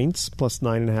some points plus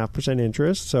 9.5%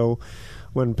 interest. So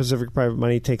when Pacific Private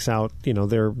Money takes out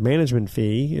their management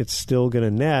fee, it's still going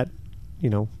to net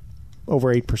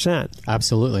over 8%.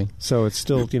 Absolutely. So it's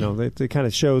still it kind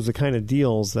of shows the kind of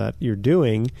deals that you're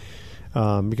doing,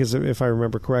 because if I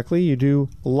remember correctly, you do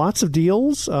lots of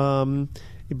deals.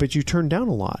 But you turn down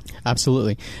a lot.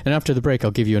 Absolutely. And after the break,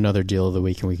 I'll give you another deal of the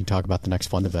week, and we can talk about the next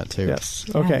fund event, too. Yes.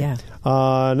 Yeah, okay. yeah.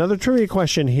 Another trivia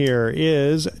question here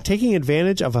is, taking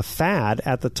advantage of a fad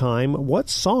at the time, what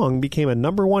song became a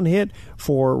 #1 hit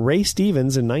for Ray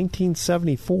Stevens in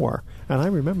 1974? And I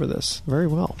remember this very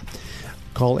well.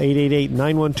 Call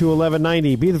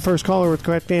 888-912-1190. Be the first caller with the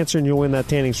correct answer, and you'll win that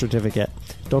tanning certificate.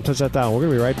 Don't touch that dial. We're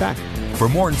going to be right back. For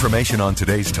more information on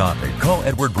today's topic, call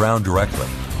Edward Brown directly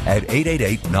at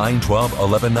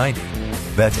 888-912-1190.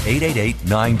 That's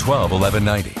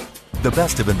 888-912-1190. The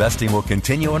best of investing will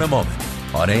continue in a moment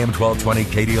on AM 1220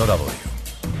 KDOW.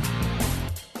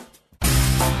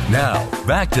 Now,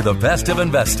 back to the best of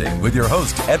investing with your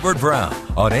host, Edward Brown,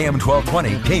 on AM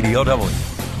 1220 KDOW.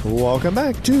 Welcome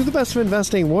back to the best of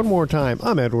investing one more time.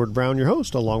 I'm Edward Brown, your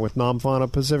host, along with Nam Phan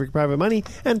of Pacific Private Money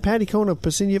and Patty Cohn of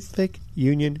Pacific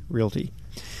Union Realty.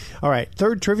 All right,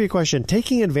 third trivia question.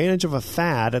 Taking advantage of a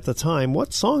fad at the time,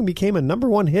 what song became a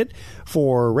 #1 hit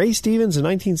for Ray Stevens in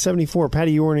 1974?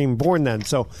 Patty, you weren't even born then,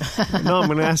 so no, I'm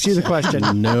going to ask you the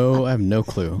question. No, I have no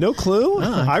clue. No clue?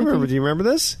 I remember. Do you remember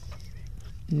this?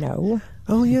 No.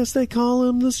 Oh, yes, they call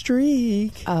him the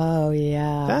Streak. Oh,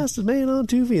 yeah. Fastest man on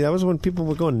 2 feet. That was when people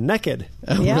were going naked.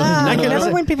 Yeah. Naked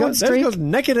Remember when people would There streak? goes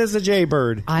naked as a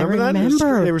jaybird. I That?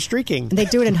 remember. They were streaking. They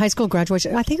do it in high school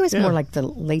graduation. I think it was more like the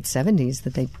late 70s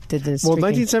that they did this. Well,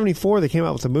 1974, they came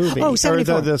out with the movie. Oh,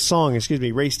 74. Or the song, excuse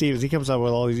me. Ray Stevens, he comes out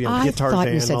with all these I guitar thought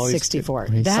band, you said all these 64.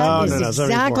 No, That is no,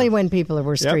 exactly 74. when people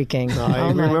were streaking. Yep. I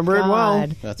oh my remember it well.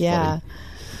 God. That's yeah. funny.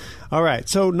 All right.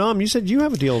 So, Nam, you said you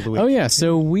have a deal of the week. Oh, yeah.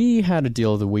 So we had a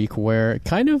deal of the week where,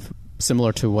 kind of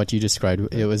similar to what you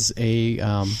described, it was a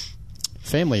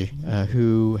family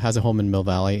who has a home in Mill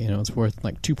Valley, and it was worth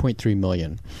like $2.3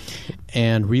 million,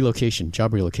 and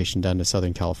job relocation down to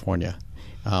Southern California.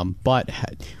 But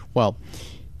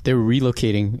they were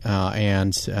relocating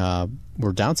and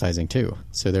were downsizing too.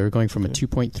 So they were going from a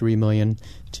 $2.3 million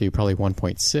to probably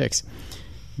 1.6.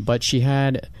 But she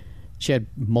had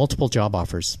multiple job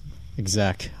offers,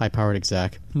 high-powered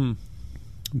exec,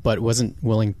 but wasn't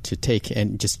willing to take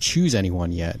and just choose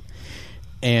anyone yet.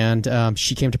 And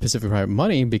she came to Pacific Private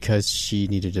Money because she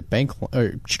needed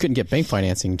she couldn't get bank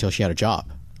financing until she had a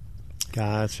job.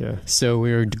 Gotcha. So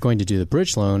we were going to do the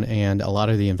bridge loan, and a lot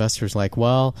of the investors were like,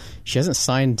 well, she hasn't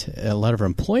signed a letter of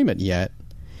employment yet.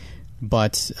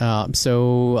 But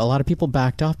so a lot of people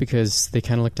backed off because they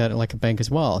kind of looked at it like a bank as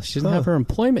well. She doesn't have her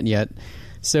employment yet.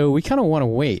 So we kind of want to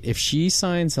wait. If she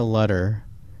signs a letter,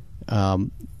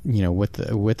 with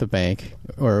the bank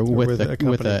or with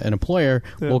an employer,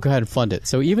 we'll go ahead and fund it.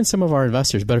 So even some of our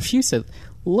investors, but a few said,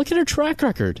 look at her track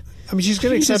record. I mean, she's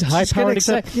going to accept high-powered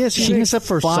exec. Yes, she's going to accept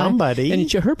for somebody.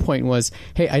 And her point was,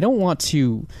 hey, I don't want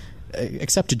to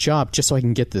accept a job just so I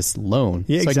can get this loan,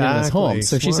 so I can get this home.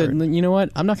 So she said, you know what?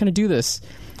 I'm not going to do this.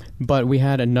 But we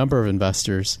had a number of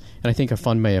investors, and I think a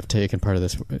fund may have taken part of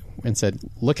this and said,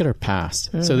 look at her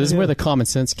past. So this is where the common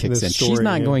sense kicks in. She's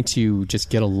not going to just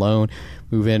get a loan,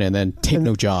 move in, and then take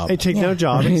no job. Take no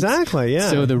job, right? exactly, yeah.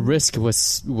 So the risk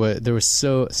was there was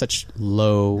such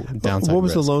low downside What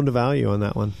was risk. the loan to value on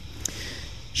that one?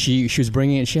 She was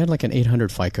bringing in, she had like an 800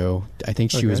 FICO. I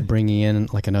think she was bringing in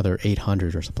like another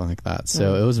 800 or something like that.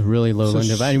 So it was really low loan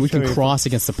to value. And we can cross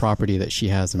against the property that she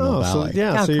has in Mill Valley.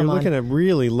 So you're looking at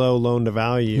really low loan to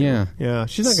value. Yeah.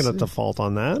 She's not going to default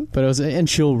on that. But it was, and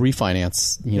she'll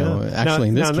refinance, actually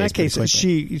in this case.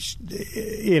 She,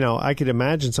 I could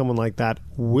imagine someone like that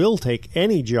will take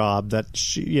any job that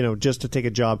she, just to take a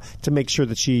job to make sure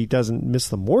that she doesn't miss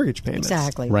the mortgage payments.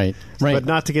 Exactly. Right. But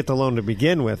not to get the loan to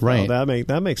begin with. Right.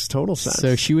 That makes total sense.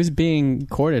 So she was being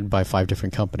courted by 5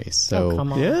 different companies. So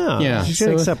come on. Yeah. She's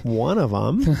going to accept one of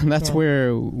them. That's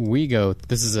where we go.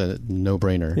 This is a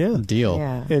no-brainer deal.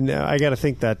 Yeah. And I got to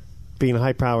think that being a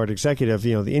high-powered executive,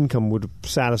 the income would have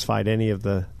satisfied any of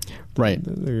the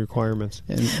requirements.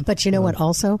 But you know what?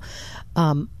 Also,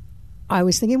 I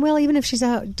was thinking, well, even if she's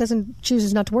out,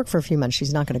 chooses not to work for a few months,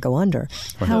 she's not going to go under.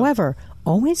 Right. However,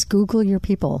 always Google your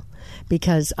people.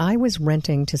 Because I was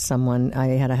renting to someone. I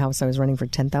had a house I was renting for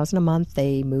 $10,000 a month.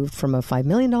 They moved from a $5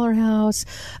 million house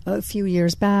a few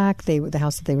years back. The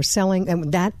house that they were selling,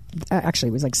 and that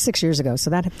actually was like 6 years ago. So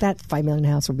that $5 million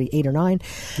house would be 8 or 9.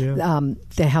 Yeah.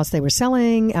 The house they were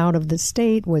selling out of the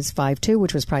state was 5.2,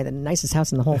 which was probably the nicest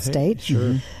house in the whole state.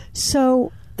 Sure.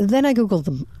 So then I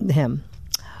Googled him.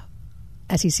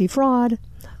 SEC fraud.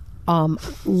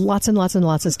 Lots and lots and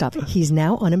lots of stuff. He's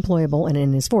now unemployable and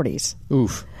in his 40s.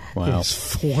 Oof. Wow.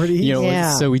 He's 40?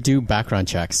 So we do background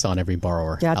checks on every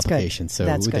borrower application.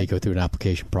 Good. So they go through an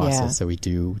application process. Yeah. So we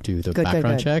do the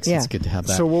background checks. Yeah. It's good to have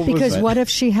that. So what if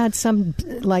she had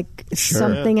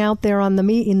something out there on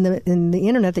in the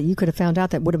internet that you could have found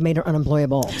out that would have made her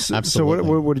unemployable? Absolutely.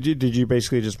 So what did you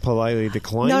basically just politely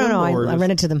decline? No. I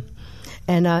rented to them.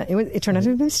 And it turned out to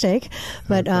be a mistake,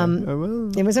 but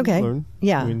it was okay.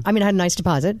 Yeah. I mean, I had a nice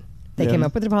deposit. They came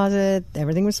up with a deposit.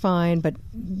 Everything was fine, but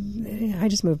I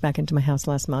just moved back into my house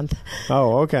last month.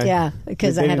 Oh, okay. Yeah,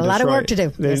 because I had a lot of work to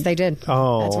do. Yes, they did.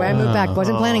 Oh. That's why I moved back.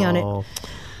 Wasn't planning on it.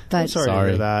 But I'm sorry to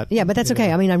hear that. Yeah, but that's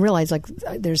okay. I mean, I realized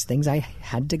there's things I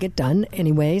had to get done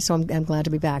anyway, so I'm glad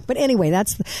to be back. But anyway,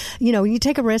 that's you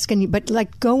take a risk but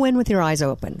go in with your eyes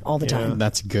open all the time.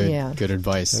 That's good. Yeah. Good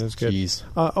advice. That is good. Jeez.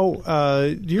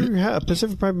 Your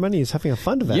Pacific Private Money is having a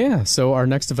fund event. Yeah. So our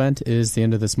next event is the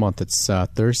end of this month. It's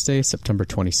Thursday, September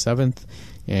 27th,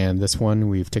 and this one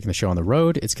we've taken the show on the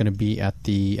road. It's going to be at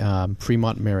the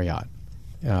Fremont Marriott.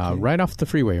 Right off the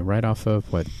freeway, right off of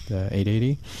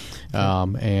 880,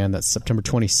 and that's September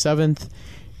 27th.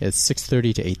 It's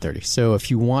 6:30 to 8:30. So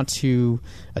if you want to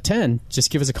attend,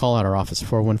 just give us a call at our office,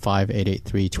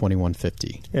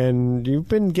 415-883-2150. And you've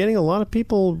been getting a lot of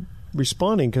people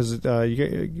responding because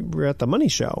we're at the Money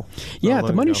Show. Yeah, at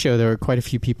the Money Show, there were quite a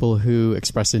few people who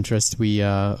expressed interest. We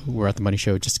were at the Money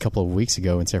Show just a couple of weeks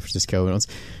ago in San Francisco, and it was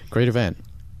a great event.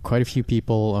 Quite a few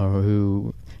people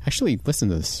who actually listen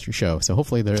to this show, so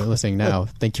hopefully they're listening now.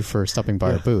 Thank you for stopping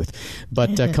by our booth.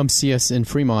 But come see us in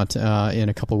Fremont in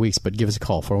a couple of weeks, but give us a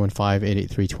call,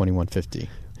 415-883-2150.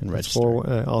 And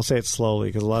register. I'll say it slowly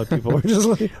because a lot of people are just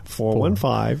like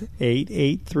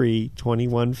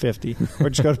 415-883-2150.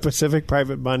 Or just go to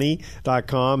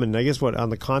pacificprivatemoney.com and I guess on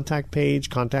the contact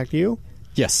page, contact you?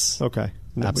 Yes. Okay.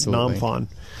 Absolutely.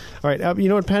 All right. You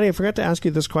know what, Patty? I forgot to ask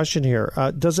you this question here.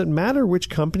 Does it matter which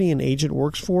company an agent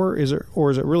works for,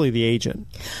 or is it really the agent?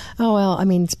 Oh, well, I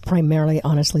mean, it's primarily,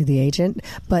 honestly, the agent,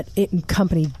 but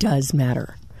company does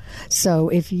matter. So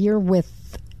if you're with,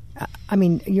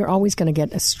 you're always going to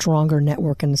get a stronger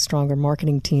network and a stronger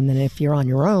marketing team than if you're on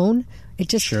your own. It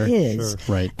just is.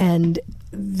 Sure. Right. And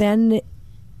then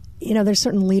there's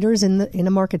certain leaders in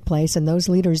a marketplace, and those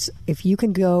leaders, if you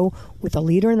can go with a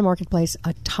leader in the marketplace,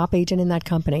 a top agent in that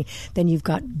company, then you've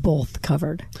got both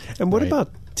covered. And what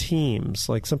about teams?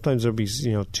 Like sometimes there'll be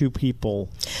two people.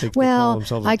 Well,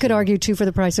 I could argue 2 for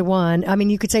the price of 1. I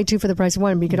mean, you could say 2 for the price of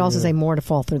 1, but you could also say more to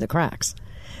fall through the cracks.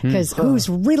 Because who's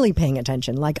really paying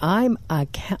attention? Like I'm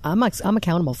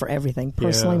accountable for everything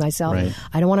personally myself. Right.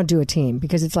 I don't want to do a team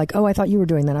because it's like, oh, I thought you were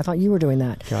doing that. I thought you were doing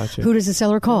that. Gotcha. Who does the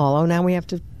seller call? Oh, now we have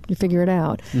to figure it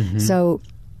out. Mm-hmm. So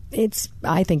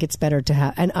I think it's better to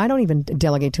have, and I don't even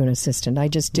delegate to an assistant. I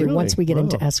just do once we get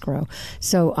into escrow.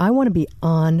 So I want to be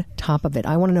on top of it.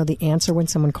 I want to know the answer when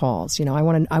someone calls. You know, I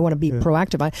want to be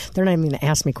proactive. They're not even going to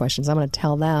ask me questions. I'm going to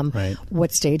tell them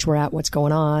what stage we're at, what's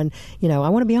going on. You know, I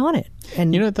want to be on it.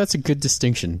 And you know, that's a good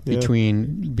distinction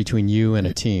between you and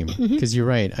a team, because you're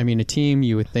right. I mean, a team,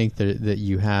 you would think that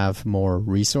you have more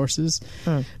resources,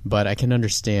 but I can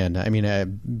understand. I mean,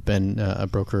 I've been a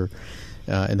broker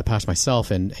in the past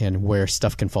myself, and where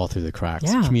stuff can fall through the cracks.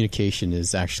 Yeah. Communication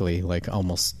is actually like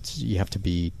almost, you have to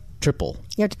be triple.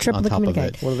 You have to triple on the top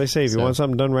communicate. of it. What do they say? If you want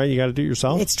something done right, you got to do it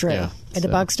yourself. It's true. Yeah, and the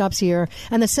buck stops here.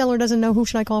 And the seller doesn't know who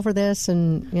should I call for this,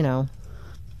 and, you know,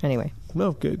 anyway.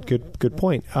 No, good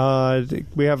point.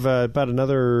 We have about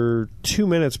another 2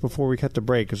 minutes before we cut to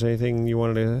break. Is there anything you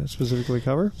wanted to specifically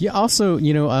cover? Yeah. Also,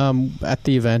 you know, at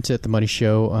the event at the Money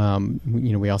Show,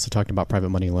 you know, we also talked about private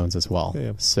money loans as well.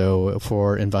 Yeah. So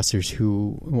for investors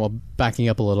who, well, backing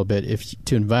up a little bit,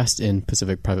 to invest in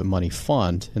Pacific Private Money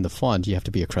Fund, in the fund, you have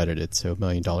to be accredited. So $1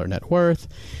 million net worth,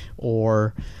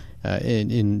 or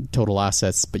in total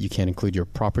assets, but you can't include your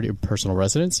property or personal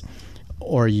residence.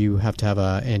 Or you have to have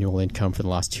an annual income for the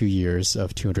last 2 years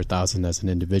of $200,000 as an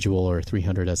individual or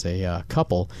 $300,000 as a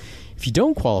couple. If you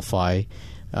don't qualify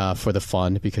for the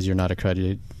fund because you're not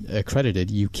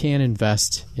accredited, you can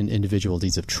invest in individual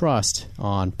deeds of trust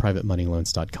on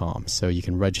privatemoneyloans.com. So you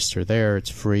can register there.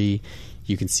 It's free.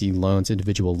 You can see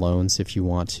individual loans, if you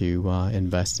want to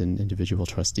invest in individual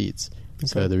trust deeds. Okay.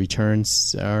 So the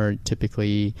returns are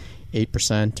typically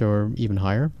 8% or even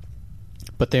higher.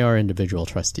 But they are individual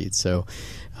trust deeds. So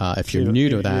if you're new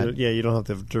to that... you don't have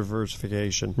the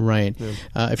diversification. Right. Yeah.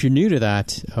 If you're new to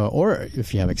that, or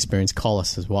if you have experience, call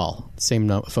us as well. Same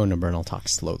phone number, and I'll talk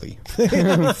slowly.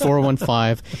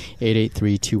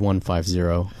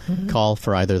 415-883-2150. Call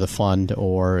for either the fund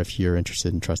or if you're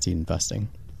interested in trust deed investing.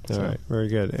 All right. Very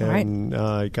good.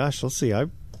 And gosh, let's see.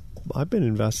 I've been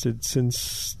invested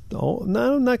since,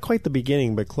 not quite the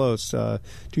beginning, but close.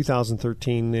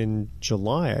 2013 in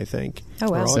July, I think.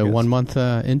 Oh, wow. So 1 month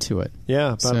into it.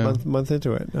 Yeah, about a month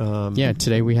into it.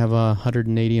 Today we have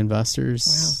 180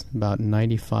 investors, about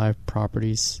 95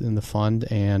 properties in the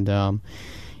fund, and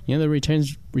you know, the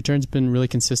returns been really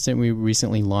consistent. We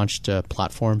recently launched a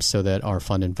platform so that our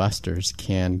fund investors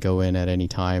can go in at any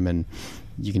time, and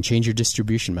you can change your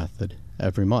distribution method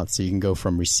every month. So you can go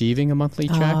from receiving a monthly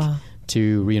check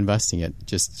to reinvesting it.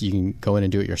 Just, you can go in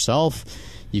and do it yourself.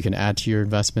 You can add to your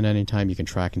investment anytime. You can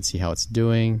track and see how it's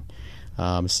doing.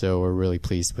 So we're really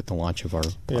pleased with the launch of our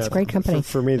platform. It's a great company.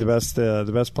 For me, the best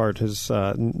part is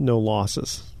no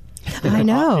losses. I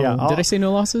know. Did I say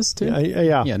no losses too?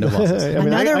 Yeah, no losses.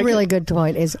 Another really good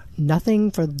point is nothing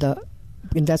for the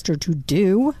investor to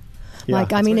do. Yeah,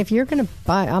 if you're going to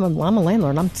buy, I'm a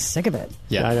landlord. I'm sick of it.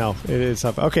 Yeah, I know. It is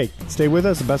tough. Okay, stay with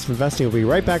us. The Best of Investing will be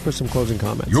right back with some closing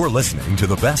comments. You're listening to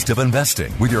The Best of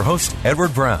Investing with your host,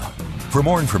 Edward Brown. For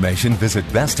more information, visit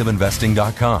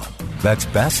bestofinvesting.com. That's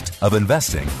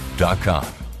bestofinvesting.com.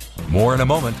 More in a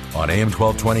moment on AM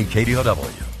 1220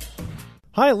 KDOW.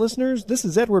 Hi, listeners. This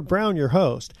is Edward Brown, your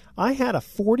host. I had a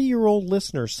 40-year-old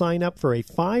listener sign up for a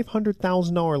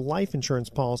 $500,000 life insurance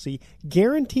policy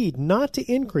guaranteed not to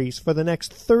increase for the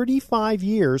next 35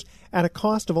 years at a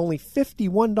cost of only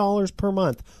 $51 per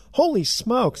month. Holy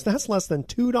smokes, that's less than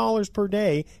 $2 per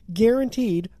day,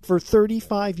 guaranteed for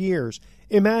 35 years.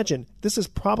 Imagine, this is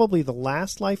probably the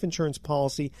last life insurance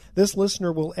policy this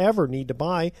listener will ever need to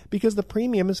buy because the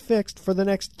premium is fixed for the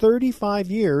next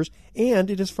 35 years, and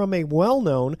it is from a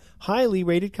well-known, highly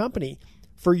rated company.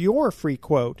 For your free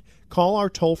quote, call our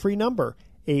toll-free number,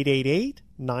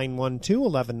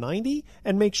 888-912-1190,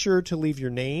 and make sure to leave your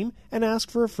name and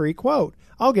ask for a free quote.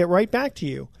 I'll get right back to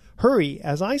you. Hurry,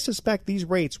 as I suspect these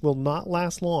rates will not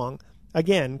last long.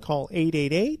 Again, call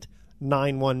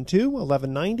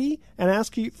 888-912-1190 and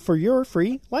ask for your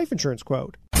free life insurance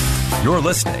quote. You're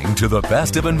listening to The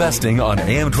Best of Investing on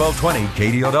AM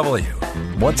 1220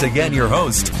 KDOW. Once again, your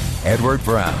host, Edward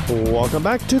Brown. Welcome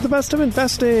back to The Best of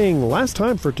Investing. Last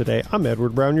time for today, I'm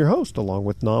Edward Brown, your host, along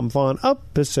with Nam Phan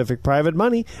of Pacific Private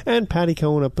Money and Patty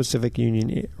Cohen of Pacific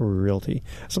Union Realty.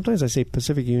 Sometimes I say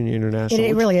Pacific Union International.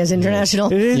 It really is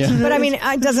international. It is. Yeah. But I mean,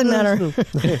 it doesn't matter.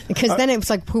 Because then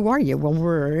it's like, who are you? Well,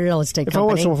 we're a real estate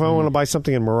company. If I want to buy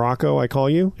something in Morocco, I call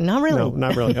you? Not really. No,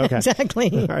 not really. Okay.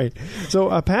 Exactly. All right.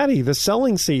 So, Patty, the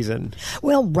selling season.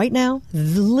 Well, right now,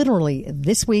 literally,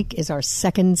 this week is our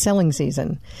second selling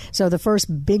season. So the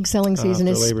first big selling season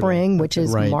is spring, which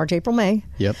is March, April, May.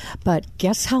 Yep. But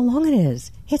guess how long it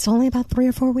is? It's only about 3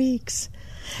 or 4 weeks.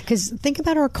 Because think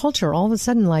about our culture. All of a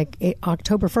sudden, like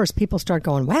October 1st, people start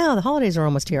going, wow, the holidays are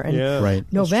almost here. And right.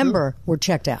 November, we're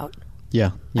checked out.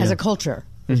 as a culture.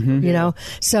 You know,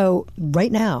 so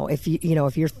right now, if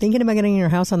you're thinking about getting your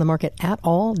house on the market at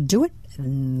all, do it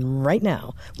right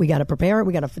now. We got to prepare it.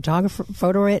 We got to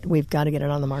photo it. We've got to get it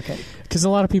on the market. Because a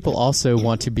lot of people also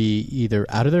want to be either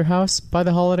out of their house by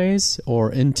the holidays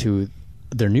or into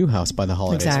their new house by the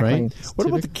holidays, exactly. Right? What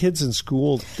about the kids in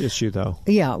school issue, though?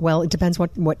 Yeah, well, it depends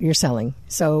what you're selling.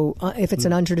 So if it's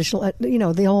an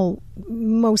untraditional,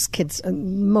 most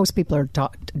people are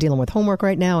dealing with homework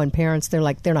right now, and parents, they're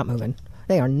not moving.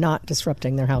 They are not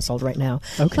disrupting their household right now.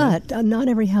 Okay. But not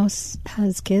every house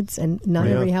has kids, and not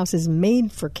every house is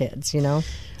made for kids, you know?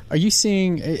 Are you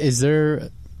seeing, is there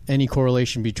any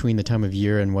correlation between the time of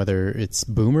year and whether it's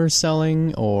boomers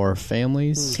selling or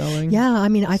families selling? Yeah, I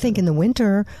mean, I think in the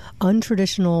winter,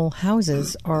 untraditional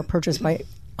houses are purchased by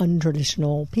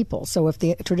untraditional people. So if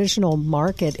the traditional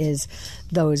market is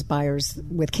those buyers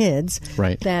with kids,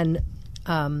 right, then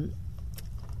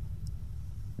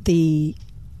the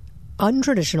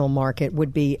untraditional market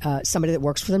would be somebody that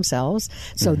works for themselves,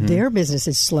 so their business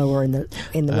is slower in the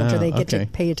winter. They get to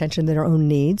pay attention to their own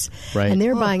needs, right, and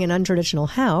they're buying an untraditional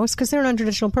house because they're an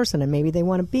untraditional person, and maybe they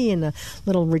want to be in a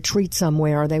little retreat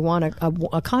somewhere, or they want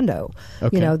a condo.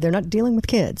 Okay. You know, they're not dealing with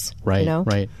kids. Right, you know?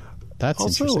 right. That's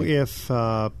also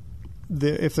interesting.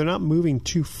 If they're not moving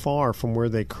too far from where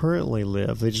they currently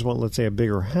live, they just want, let's say, a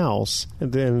bigger house,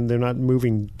 and then they're not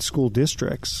moving school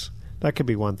districts. That could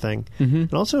be one thing.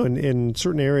 And also in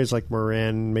certain areas like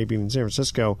Marin, maybe even San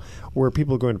Francisco, where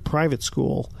people are going to private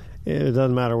school, it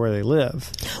doesn't matter where they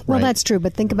live. Well, Right. that's true.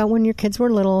 But think about when your kids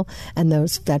were little, and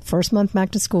that first month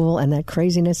back to school, and that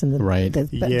craziness, and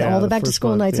all the back to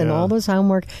school nights, and all those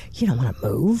homework. You don't want to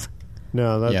move.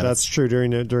 No, that's true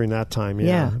during that time.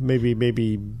 Yeah,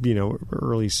 maybe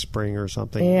early spring or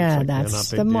something. Yeah, like,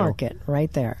 that's the market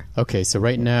right there. Okay, so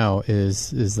right now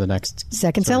is the next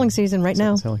second selling season. Right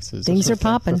now, things are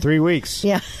popping. For 3 weeks.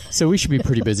 Yeah. So we should be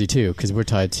pretty busy too, because we're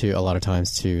tied to a lot of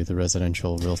times to the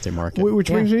residential real estate market. Which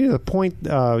brings me to the point.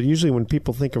 Usually, when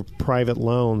people think of private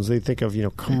loans, they think of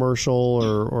commercial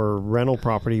or rental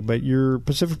property. But your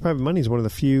Pacific Private Money is one of the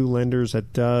few lenders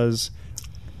that does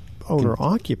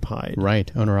owner-occupied.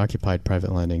 Right, owner-occupied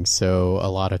private lending. So a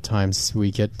lot of times we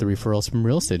get the referrals from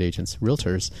real estate agents,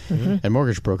 realtors, and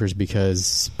mortgage brokers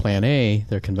because Plan A,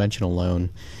 their conventional loan,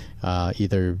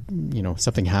 either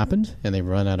something happened and they've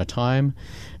run out of time,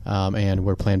 and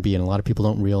we're Plan B, and a lot of people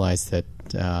don't realize that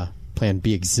Plan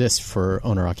B exists for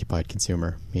owner-occupied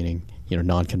consumer, meaning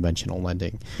non-conventional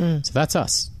lending. So that's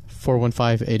us.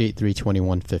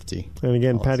 415-883-2150. And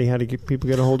again, Patty, how do people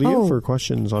get a hold of you for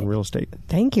questions on real estate?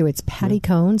 Thank you. It's Patty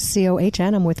Cohn,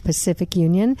 COHN. I'm with Pacific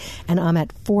Union, and I'm at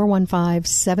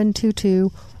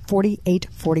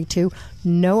 415-722-4842.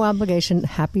 No obligation.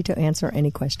 Happy to answer any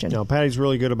question. No, Patty's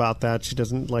really good about that. She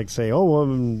doesn't say,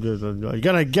 you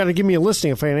gotta give me a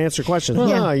listing if I can answer questions.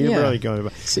 Really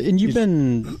good. So, and you've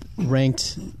been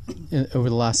ranked over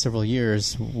the last several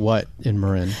years, what in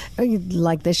Marin?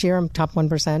 Like this year, I'm top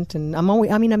 1%, and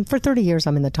I'm for 30 years,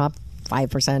 I'm in the top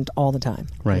 5% all the time.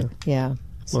 Right. Yeah.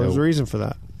 Well, there's a reason for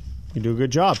that. You do a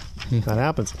good job. That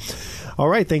happens. All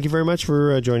right. Thank you very much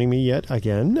for joining me yet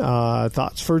again.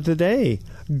 Thoughts for today.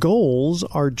 Goals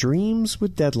are dreams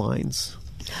with deadlines.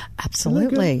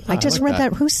 Absolutely. I just read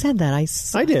that. Who said that? I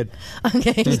did.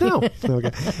 Okay. Just now.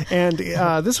 Okay. And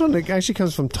this one actually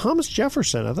comes from Thomas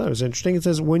Jefferson. I thought it was interesting. It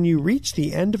says, when you reach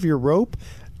the end of your rope,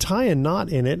 tie a knot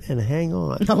in it and hang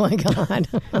on. Oh, my God.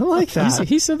 I like that.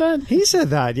 He said that? He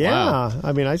said that, yeah. Wow.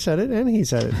 I mean, I said it and he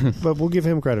said it, but we'll give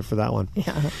him credit for that one.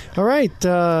 Yeah. All right.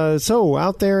 So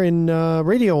out there in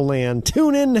Radio Land,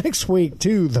 tune in next week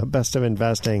to The Best of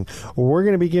Investing. We're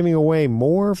going to be giving away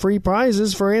more free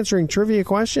prizes for answering trivia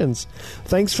questions.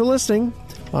 Thanks for listening.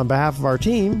 On behalf of our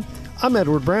team, I'm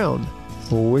Edward Brown,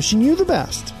 wishing you the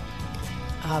best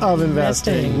of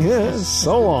investing.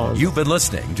 So long. You've been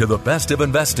listening to The Best of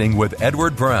Investing with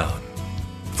Edward Brown.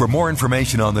 For more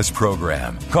information on this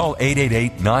program, call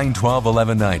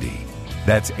 888-912-1190.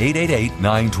 That's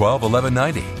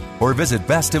 888-912-1190. Or visit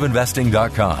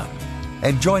bestofinvesting.com.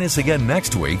 And join us again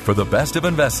next week for The Best of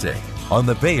Investing on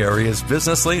the Bay Area's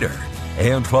business leader,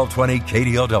 AM 1220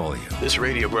 KDOW. This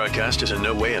radio broadcast is in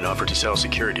no way an offer to sell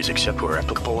securities except where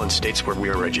applicable in states where we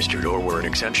are registered or where an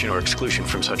exemption or exclusion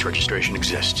from such registration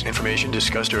exists. Information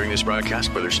discussed during this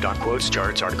broadcast, whether stock quotes,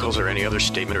 charts, articles, or any other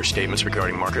statement or statements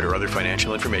regarding market or other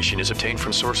financial information, is obtained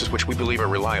from sources which we believe are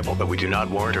reliable, but we do not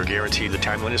warrant or guarantee the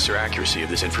timeliness or accuracy of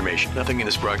this information. Nothing in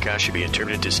this broadcast should be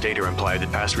interpreted to state or imply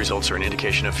that past results are an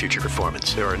indication of future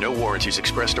performance. There are no warranties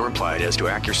expressed or implied as to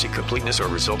accuracy, completeness, or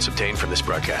results obtained from this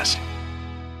broadcast.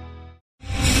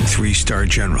 Three-star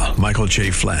general Michael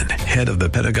J. Flynn, head of the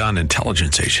Pentagon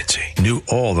Intelligence Agency, knew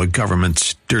all the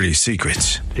government's dirty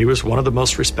secrets. He was one of the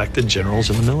most respected generals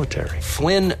in the military.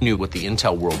 Flynn knew what the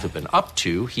intel world had been up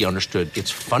to. He understood its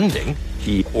funding.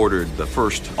 He ordered the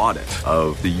first audit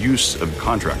of the use of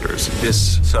contractors.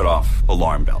 This set off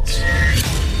alarm bells.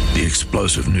 The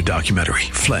explosive new documentary,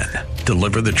 Flynn,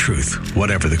 Deliver the Truth,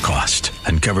 Whatever the Cost,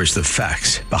 uncovers the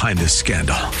facts behind this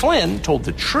scandal. Flynn told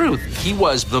the truth. He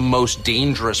was the most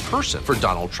dangerous person for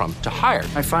Donald Trump to hire.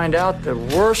 I find out the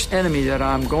worst enemy that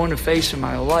I'm going to face in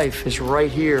my life is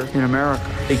right here in America.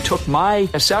 They took my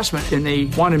assessment and they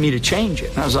wanted me to change it.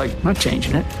 And I was like, I'm not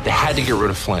changing it. They had to get rid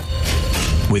of Flynn.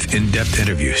 With in-depth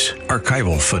interviews,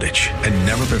 archival footage, and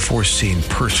never-before-seen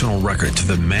personal records of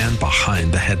the man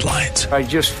behind the headlines. I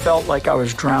just felt like I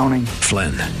was drowning.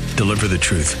 Flynn, Deliver the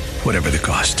Truth, Whatever the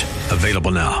Cost.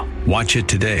 Available now. Watch it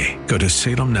today. Go to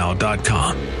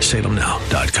salemnow.com.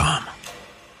 salemnow.com.